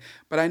passed away,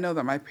 but I know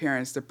that my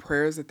parents, the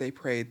prayers that they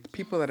prayed, the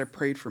people that have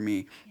prayed for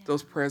me,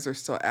 those prayers are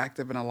still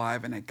active and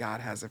alive, and that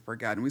God hasn't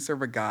forgotten. We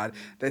serve a God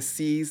that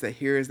sees, that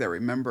hears, that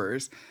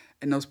remembers,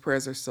 and those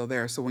prayers are still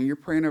there. So when you're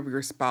praying over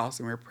your spouse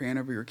and we're praying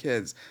over your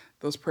kids,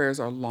 those prayers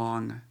are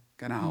long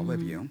going to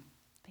outlive you.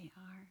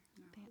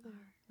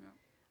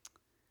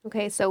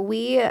 Okay, so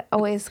we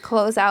always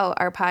close out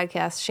our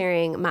podcast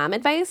sharing mom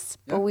advice,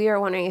 but we are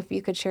wondering if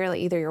you could share like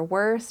either your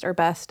worst or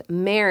best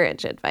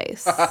marriage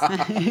advice.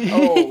 Best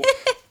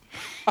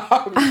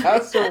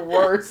or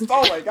worst?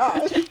 Oh my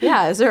gosh.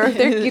 Yeah,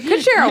 you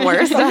could share a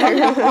worst.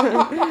 Can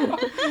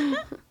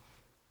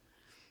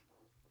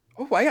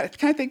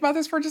I think about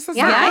this for just a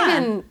second? Yeah, I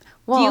can.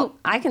 Well,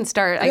 I can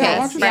start. I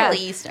guess.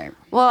 You start.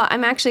 Well,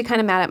 I'm actually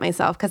kind of mad at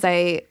myself because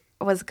I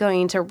was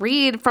going to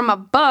read from a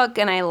book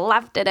and I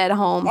left it at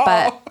home,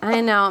 but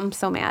I know I'm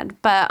so mad.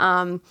 But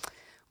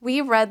we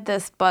read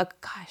this book,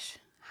 gosh,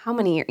 how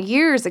many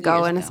years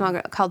ago in a small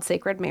group called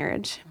Sacred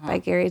Marriage by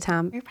Gary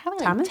Thomas. You're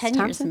probably like 10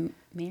 years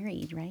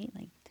married, right?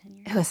 Like 10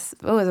 years.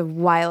 It was a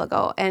while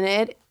ago, and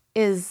it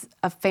is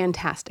a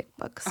fantastic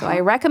book. So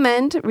I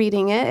recommend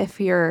reading it if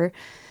you're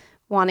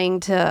wanting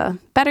to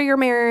better your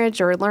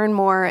marriage or learn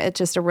more. It's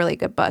just a really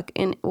good book.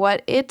 And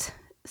what it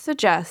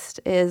suggest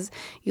is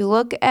you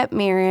look at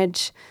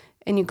marriage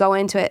and you go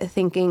into it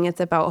thinking it's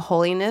about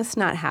holiness,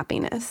 not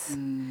happiness.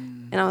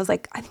 And I was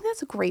like, I think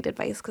that's great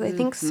advice because I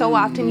think so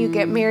often you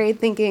get married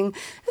thinking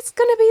it's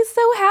going to be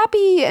so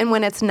happy. And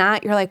when it's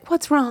not, you're like,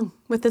 what's wrong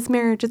with this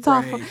marriage? It's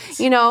awful,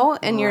 you know,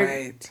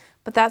 and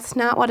but that's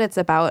not what it's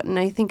about. And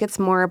I think it's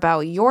more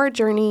about your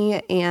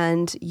journey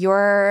and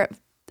your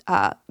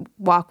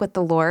walk with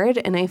the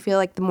Lord. And I feel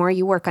like the more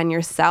you work on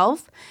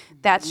yourself,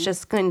 that's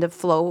just going to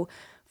flow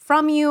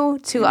from you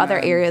to other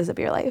areas of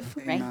your life.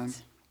 Right.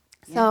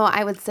 So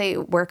I would say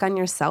work on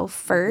yourself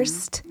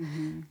first.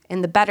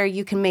 And the better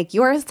you can make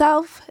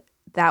yourself,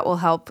 that will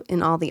help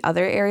in all the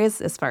other areas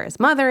as far as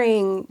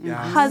mothering,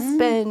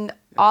 husband,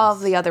 all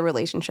of the other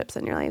relationships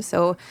in your life.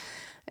 So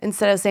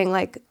instead of saying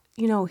like,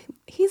 you know,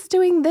 he's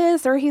doing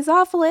this or he's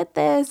awful at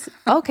this.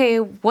 Okay,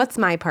 what's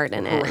my part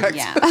in it? Correct.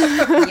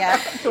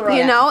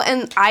 You know,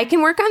 and I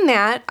can work on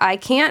that. I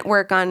can't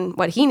work on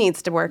what he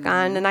needs to work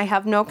on, and I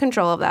have no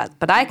control of that,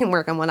 but I can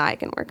work on what I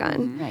can work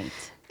on. Right.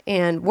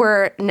 And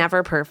we're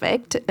never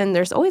perfect, and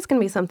there's always going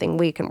to be something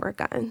we can work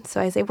on. So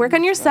I say work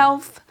on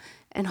yourself,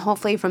 and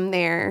hopefully from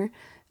there,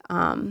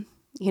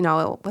 you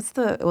know,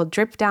 it will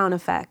drip down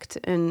effect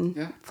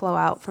and flow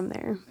out from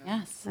there.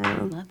 Yes, I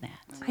love that.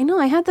 I know.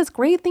 I had this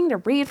great thing to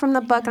read from the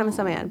book, and I'm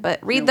so mad.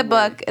 But read the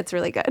book. It's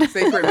really good.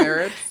 Sacred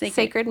Marriage?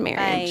 Sacred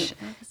Marriage.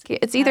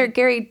 It's either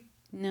Gary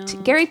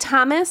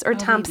Thomas or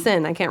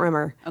Thompson. I can't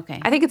remember. Okay.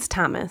 I think it's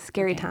Thomas.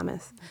 Gary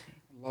Thomas.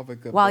 Love a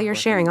good While you're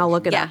sharing, I'll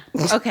look it up.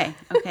 Okay.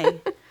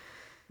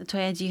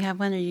 Latoya, do you have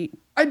one? Or you?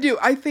 I do.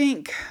 I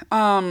think,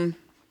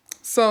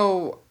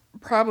 so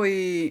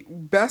probably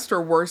best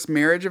or worst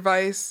marriage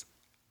advice.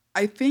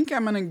 I think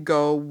I'm going to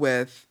go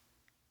with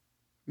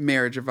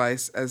marriage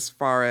advice as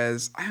far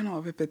as, I don't know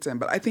if it fits in,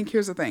 but I think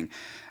here's the thing.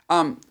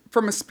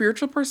 From a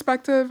spiritual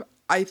perspective,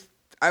 I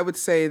would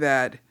say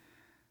that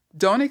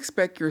don't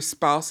expect your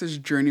spouse's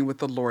journey with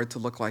the Lord to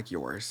look like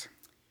yours.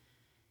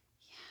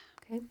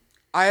 Okay.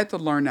 I had to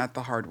learn that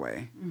the hard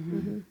way.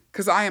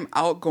 Because I am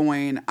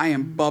outgoing, I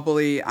am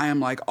bubbly, I am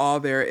like all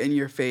there in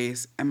your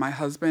face. And my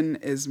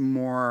husband is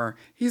more,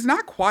 he's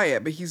not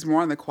quiet, but he's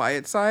more on the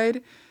quiet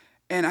side.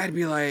 And I'd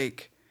be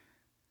like,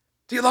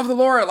 do you love the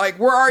Lord? Like,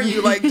 where are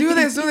you? Like, do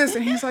this.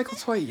 And he's like,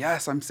 Latoya,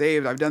 yes, I'm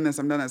saved. I've done this.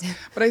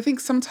 But I think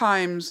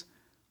sometimes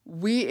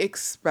we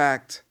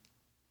expect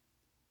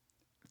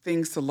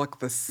things to look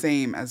the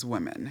same as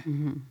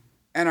women.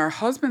 And our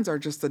husbands are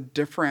just a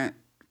different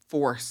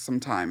force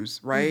sometimes,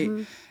 right?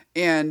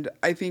 And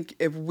I think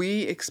if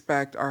we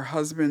expect our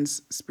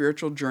husbands'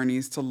 spiritual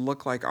journeys to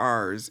look like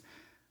ours,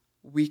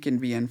 we can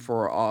be in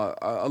for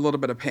a little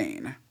bit of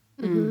pain.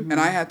 And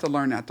I had to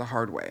learn that the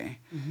hard way.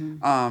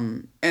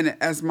 And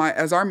it'll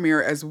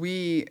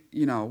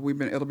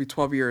be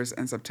 12 years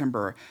in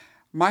September.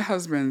 My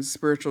husband's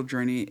spiritual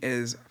journey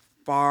is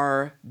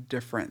far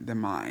different than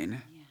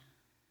mine.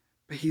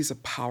 But he's a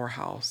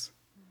powerhouse.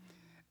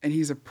 And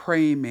he's a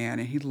praying man,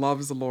 and he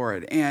loves the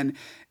Lord. And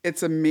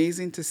it's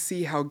amazing to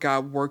see how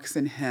God works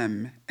in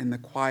him in the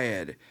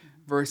quiet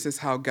versus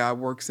how God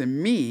works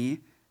in me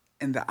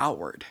in the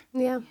outward.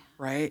 Yeah.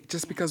 Right?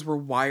 Just because we're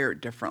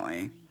wired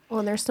differently. Well,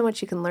 and there's so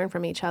much you can learn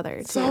from each other,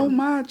 too. So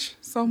much.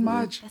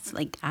 That's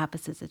like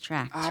opposites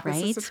attract,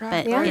 right?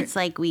 Attract, but right. it's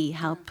like we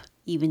help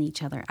even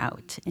each other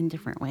out in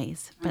different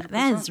ways. But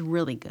that is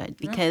really good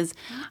because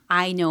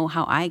I know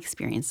how I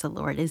experience the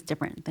Lord is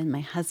different than my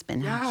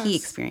husband, how he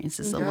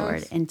experiences the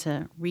Lord, and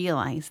to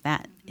realize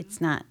that it's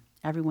not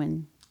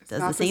everyone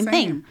does the same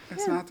thing.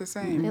 It's not the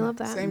same. I love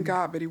that. Same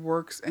God, but he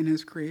works in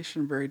his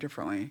creation very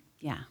differently.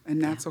 Yeah.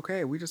 And that's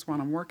okay. We just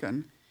want him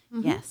working.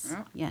 Yes.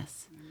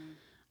 Yes.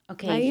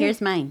 Okay,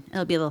 here's mine.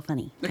 It'll be a little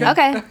funny.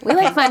 Okay. We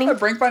like funny.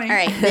 Bring funny. All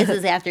right, this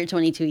is after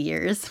 22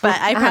 years,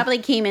 but I probably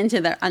came into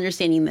the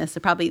understanding this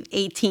probably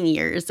 18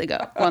 years ago.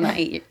 Well, not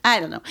 8 years. I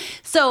don't know.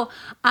 So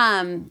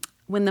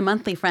when the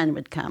monthly friend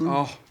would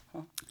come,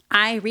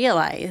 I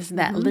realized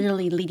that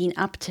literally leading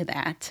up to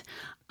that,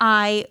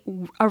 I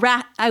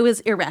was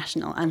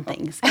irrational on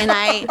things, and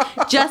I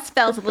just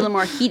felt a little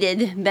more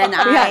heated than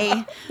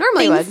I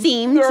normally things would.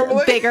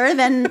 seemed bigger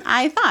than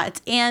I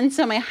thought. And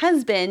so my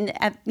husband,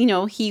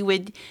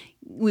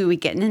 we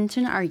would get into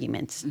an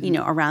argument,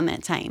 around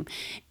that time,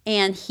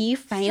 and he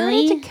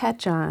finally Started to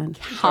catch on.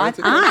 caught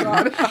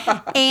on.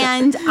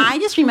 And I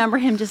just remember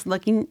him just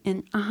looking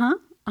and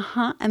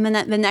and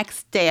then the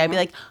next day I'd be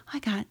like, I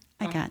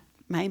got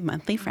my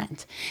monthly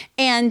friend,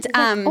 and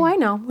I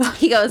know.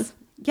 he goes,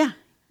 yeah,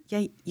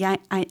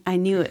 I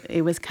knew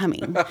it was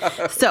coming.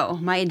 So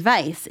my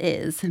advice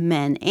is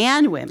men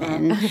and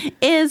women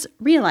is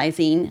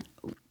realizing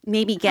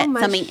maybe get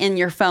something in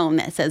your phone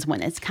that says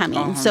when it's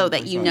coming so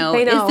that you know,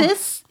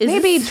 is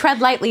maybe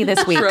tread lightly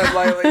this week. Tread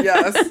lightly,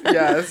 yes.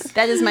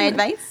 That is my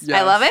advice. Yes,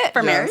 I love it.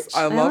 For marriage.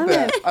 I love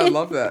that. I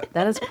love that.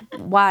 That is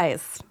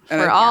wise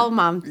for all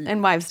moms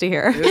and wives to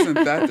hear. Isn't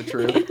that the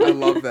truth? I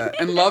love that.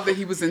 And love that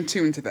he was in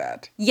tune to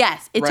that.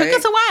 Yes. It took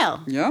us a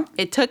while. Yeah.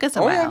 It took us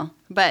a while,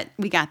 but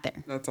we got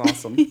there. That's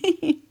awesome.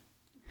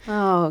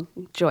 Oh,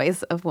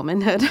 joys of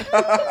womanhood.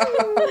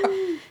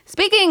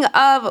 Speaking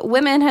of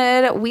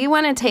womanhood, we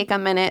want to take a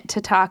minute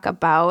to talk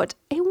about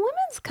a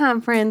women's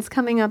conference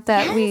coming up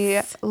that we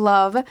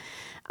love.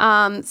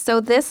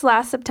 So this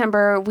last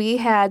September, we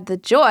had the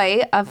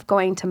joy of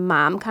going to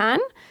MOMCON,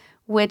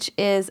 which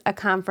is a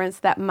conference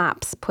that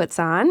MOPS puts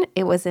on.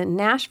 It was in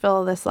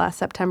Nashville this last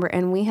September,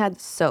 and we had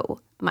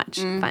so much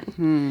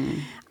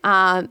fun.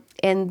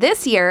 And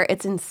this year,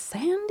 it's in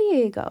San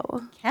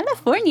Diego.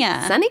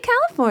 California. Sunny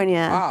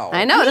California. Wow.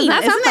 I know. Doesn't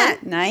that sound that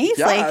fun? nice?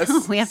 Yes.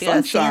 Like, we have to go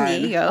to San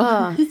Sunshine.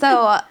 Diego.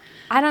 So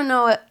I don't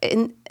know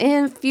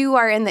if you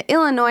are in the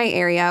Illinois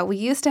area, we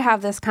used to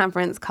have this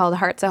conference called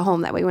Hearts at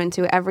Home that we went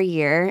to every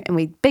year. And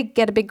we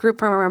get a big group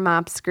from our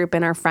MOPS group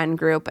and our friend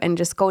group and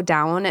just go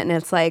down. And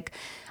it's like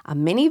a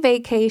mini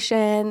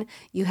vacation.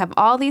 You have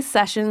all these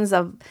sessions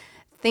of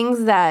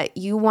things that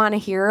you want to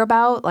hear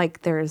about.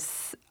 Like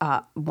there's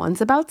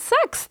ones about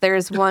sex.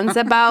 There's ones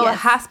about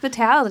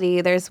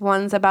hospitality. There's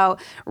ones about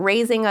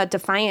raising a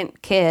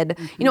defiant kid.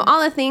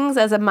 All the things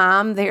as a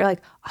mom, they're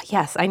like, oh,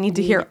 yes, I need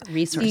to hear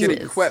resources.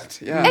 Get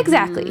equipped. Yeah.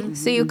 Exactly.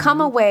 So you come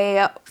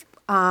away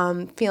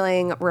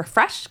feeling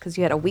refreshed because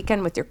you had a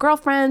weekend with your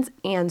girlfriends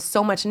and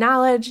so much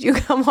knowledge. You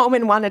come home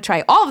and want to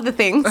try all of the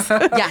things.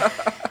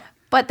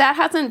 But that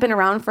hasn't been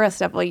around for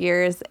several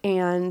years,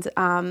 and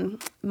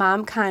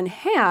MOMCON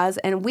has,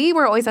 and we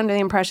were always under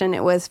the impression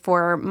it was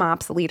for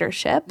MOPS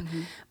leadership,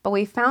 but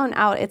we found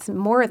out it's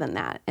more than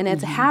that, and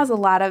it has a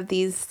lot of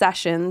these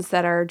sessions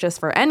that are just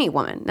for any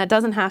woman. That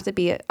doesn't have to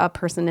be a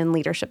person in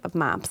leadership of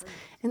MOPS.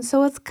 And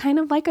so it's kind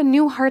of like a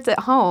new Hearts at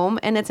Home,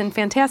 and it's in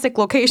fantastic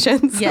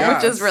locations,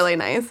 which is really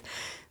nice.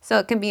 So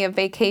it can be a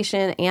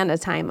vacation and a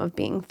time of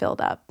being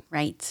filled up.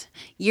 Right.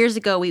 Years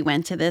ago, we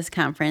went to this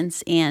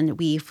conference and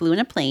we flew in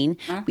a plane.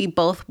 We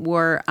both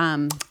were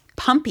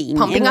pumping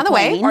on the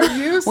plane. way. Are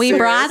you We serious?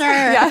 brought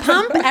our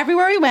pump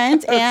everywhere we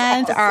went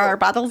and our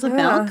bottles of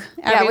milk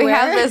everywhere. Yeah, we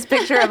have this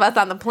picture of us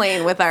on the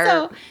plane with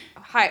our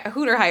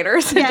hooter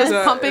hiders and just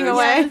pumping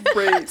away.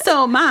 Great.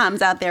 So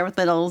moms out there with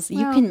littles,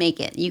 you can make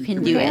it. You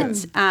can do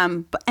it.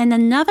 And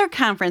another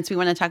conference we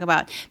want to talk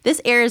about.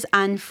 This airs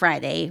on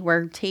Friday.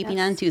 We're taping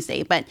on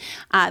Tuesday, but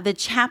the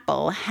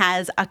chapel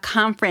has a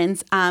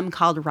conference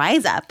called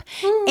Rise Up,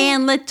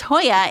 and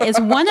Latoya is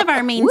one of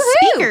our main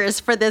speakers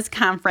for this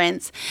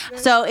conference.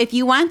 So if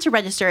you want to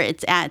register,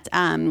 it's at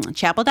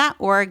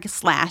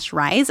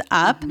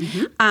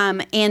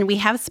chapel.org/riseup, and we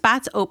have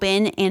spots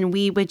open, and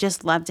we would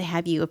just love to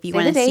have you if you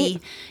want to see.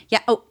 Yeah.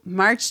 Oh,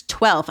 March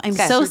 12th. I'm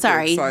so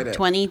sorry. Excited.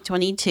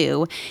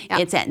 2022. Yep.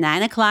 It's at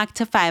 9 o'clock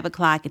to 5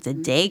 o'clock. It's a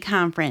day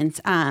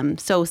conference.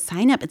 So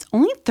sign up. It's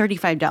only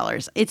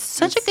 $35. It's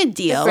such a good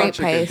deal. Great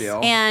price.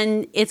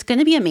 And it's going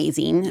to be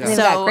amazing. They've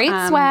got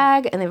great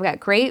swag, and they've got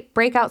great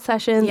breakout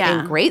sessions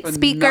and great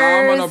speakers.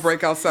 Phenomenal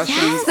breakout sessions.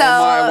 Yes. So,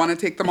 I want to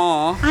take them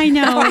all. I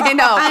know.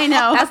 I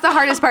know. That's the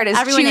hardest part is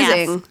Everyone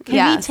choosing. Asks,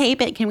 Can we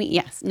tape it? Can we?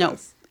 Yes. No.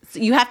 Yes. So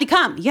you have to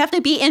come. You have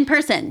to be in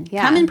person.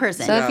 Yeah. Come in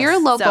person. So if you're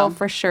local,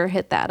 for sure,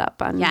 hit that up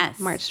on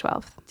March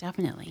 12th.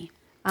 Definitely.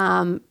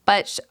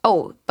 But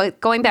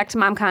going back to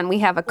MomCon, we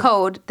have a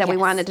code that we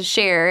wanted to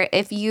share.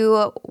 If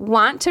you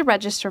want to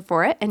register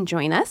for it and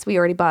join us, we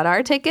already bought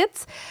our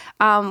tickets.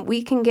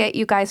 We can get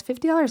you guys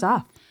 $50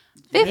 off.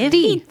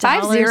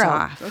 $50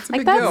 off. That's a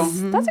big deal.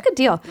 That's a good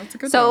deal. That's a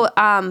good deal.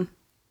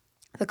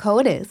 The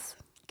code is,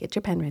 get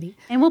your pen ready.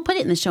 And we'll put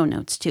it in the show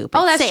notes too.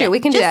 Oh, that's true. We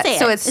can do that.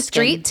 So it's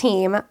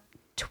StreetTeam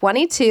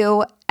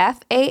 22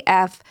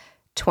 FAF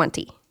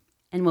 20.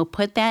 And we'll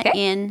put that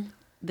in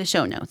the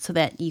show notes so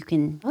that you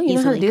can you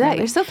know how to do that?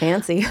 You're so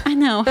fancy. I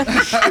know.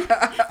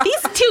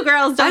 These two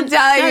girls don't do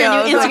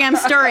you. Instagram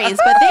stories,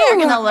 but they are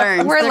going to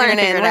learn. We're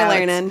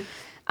learning.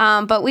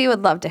 But we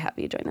would love to have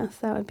you join us.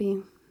 That would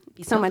be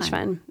so much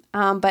fun.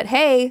 But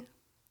hey,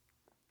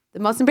 the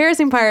most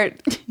embarrassing part,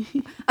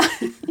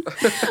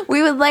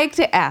 we would like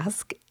to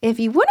ask if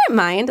you wouldn't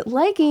mind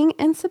liking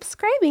and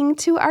subscribing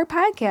to our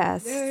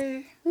podcast.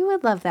 Yay. We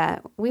would love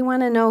that. We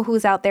want to know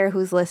who's out there,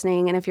 who's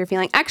listening. And if you're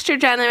feeling extra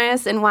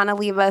generous and want to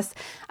leave us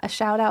a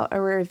shout out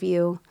or a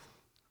review,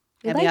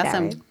 that'd be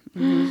awesome. That,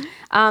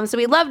 right? So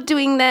we love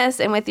doing this,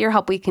 and with your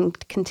help, we can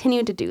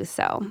continue to do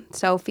so.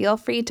 So feel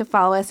free to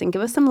follow us and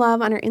give us some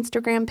love on our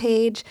Instagram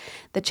page,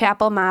 the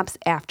Chapel Mops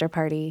After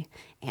Party.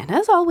 And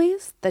as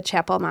always, the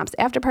Chapel Mops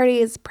After Party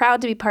is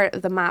proud to be part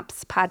of the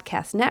Mops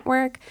Podcast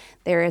Network.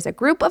 There is a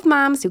group of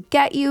moms who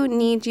get you,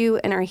 need you,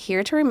 and are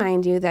here to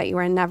remind you that you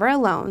are never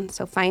alone.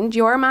 So find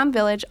your mom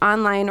village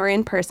online or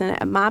in person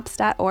at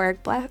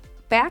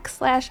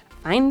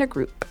mops.org/find a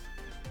group.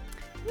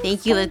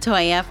 Thank you,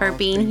 Latoya, for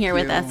being here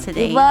with us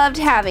today. We loved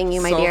having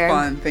you, my dear. So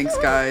fun. Thanks,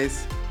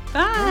 guys.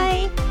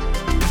 Bye.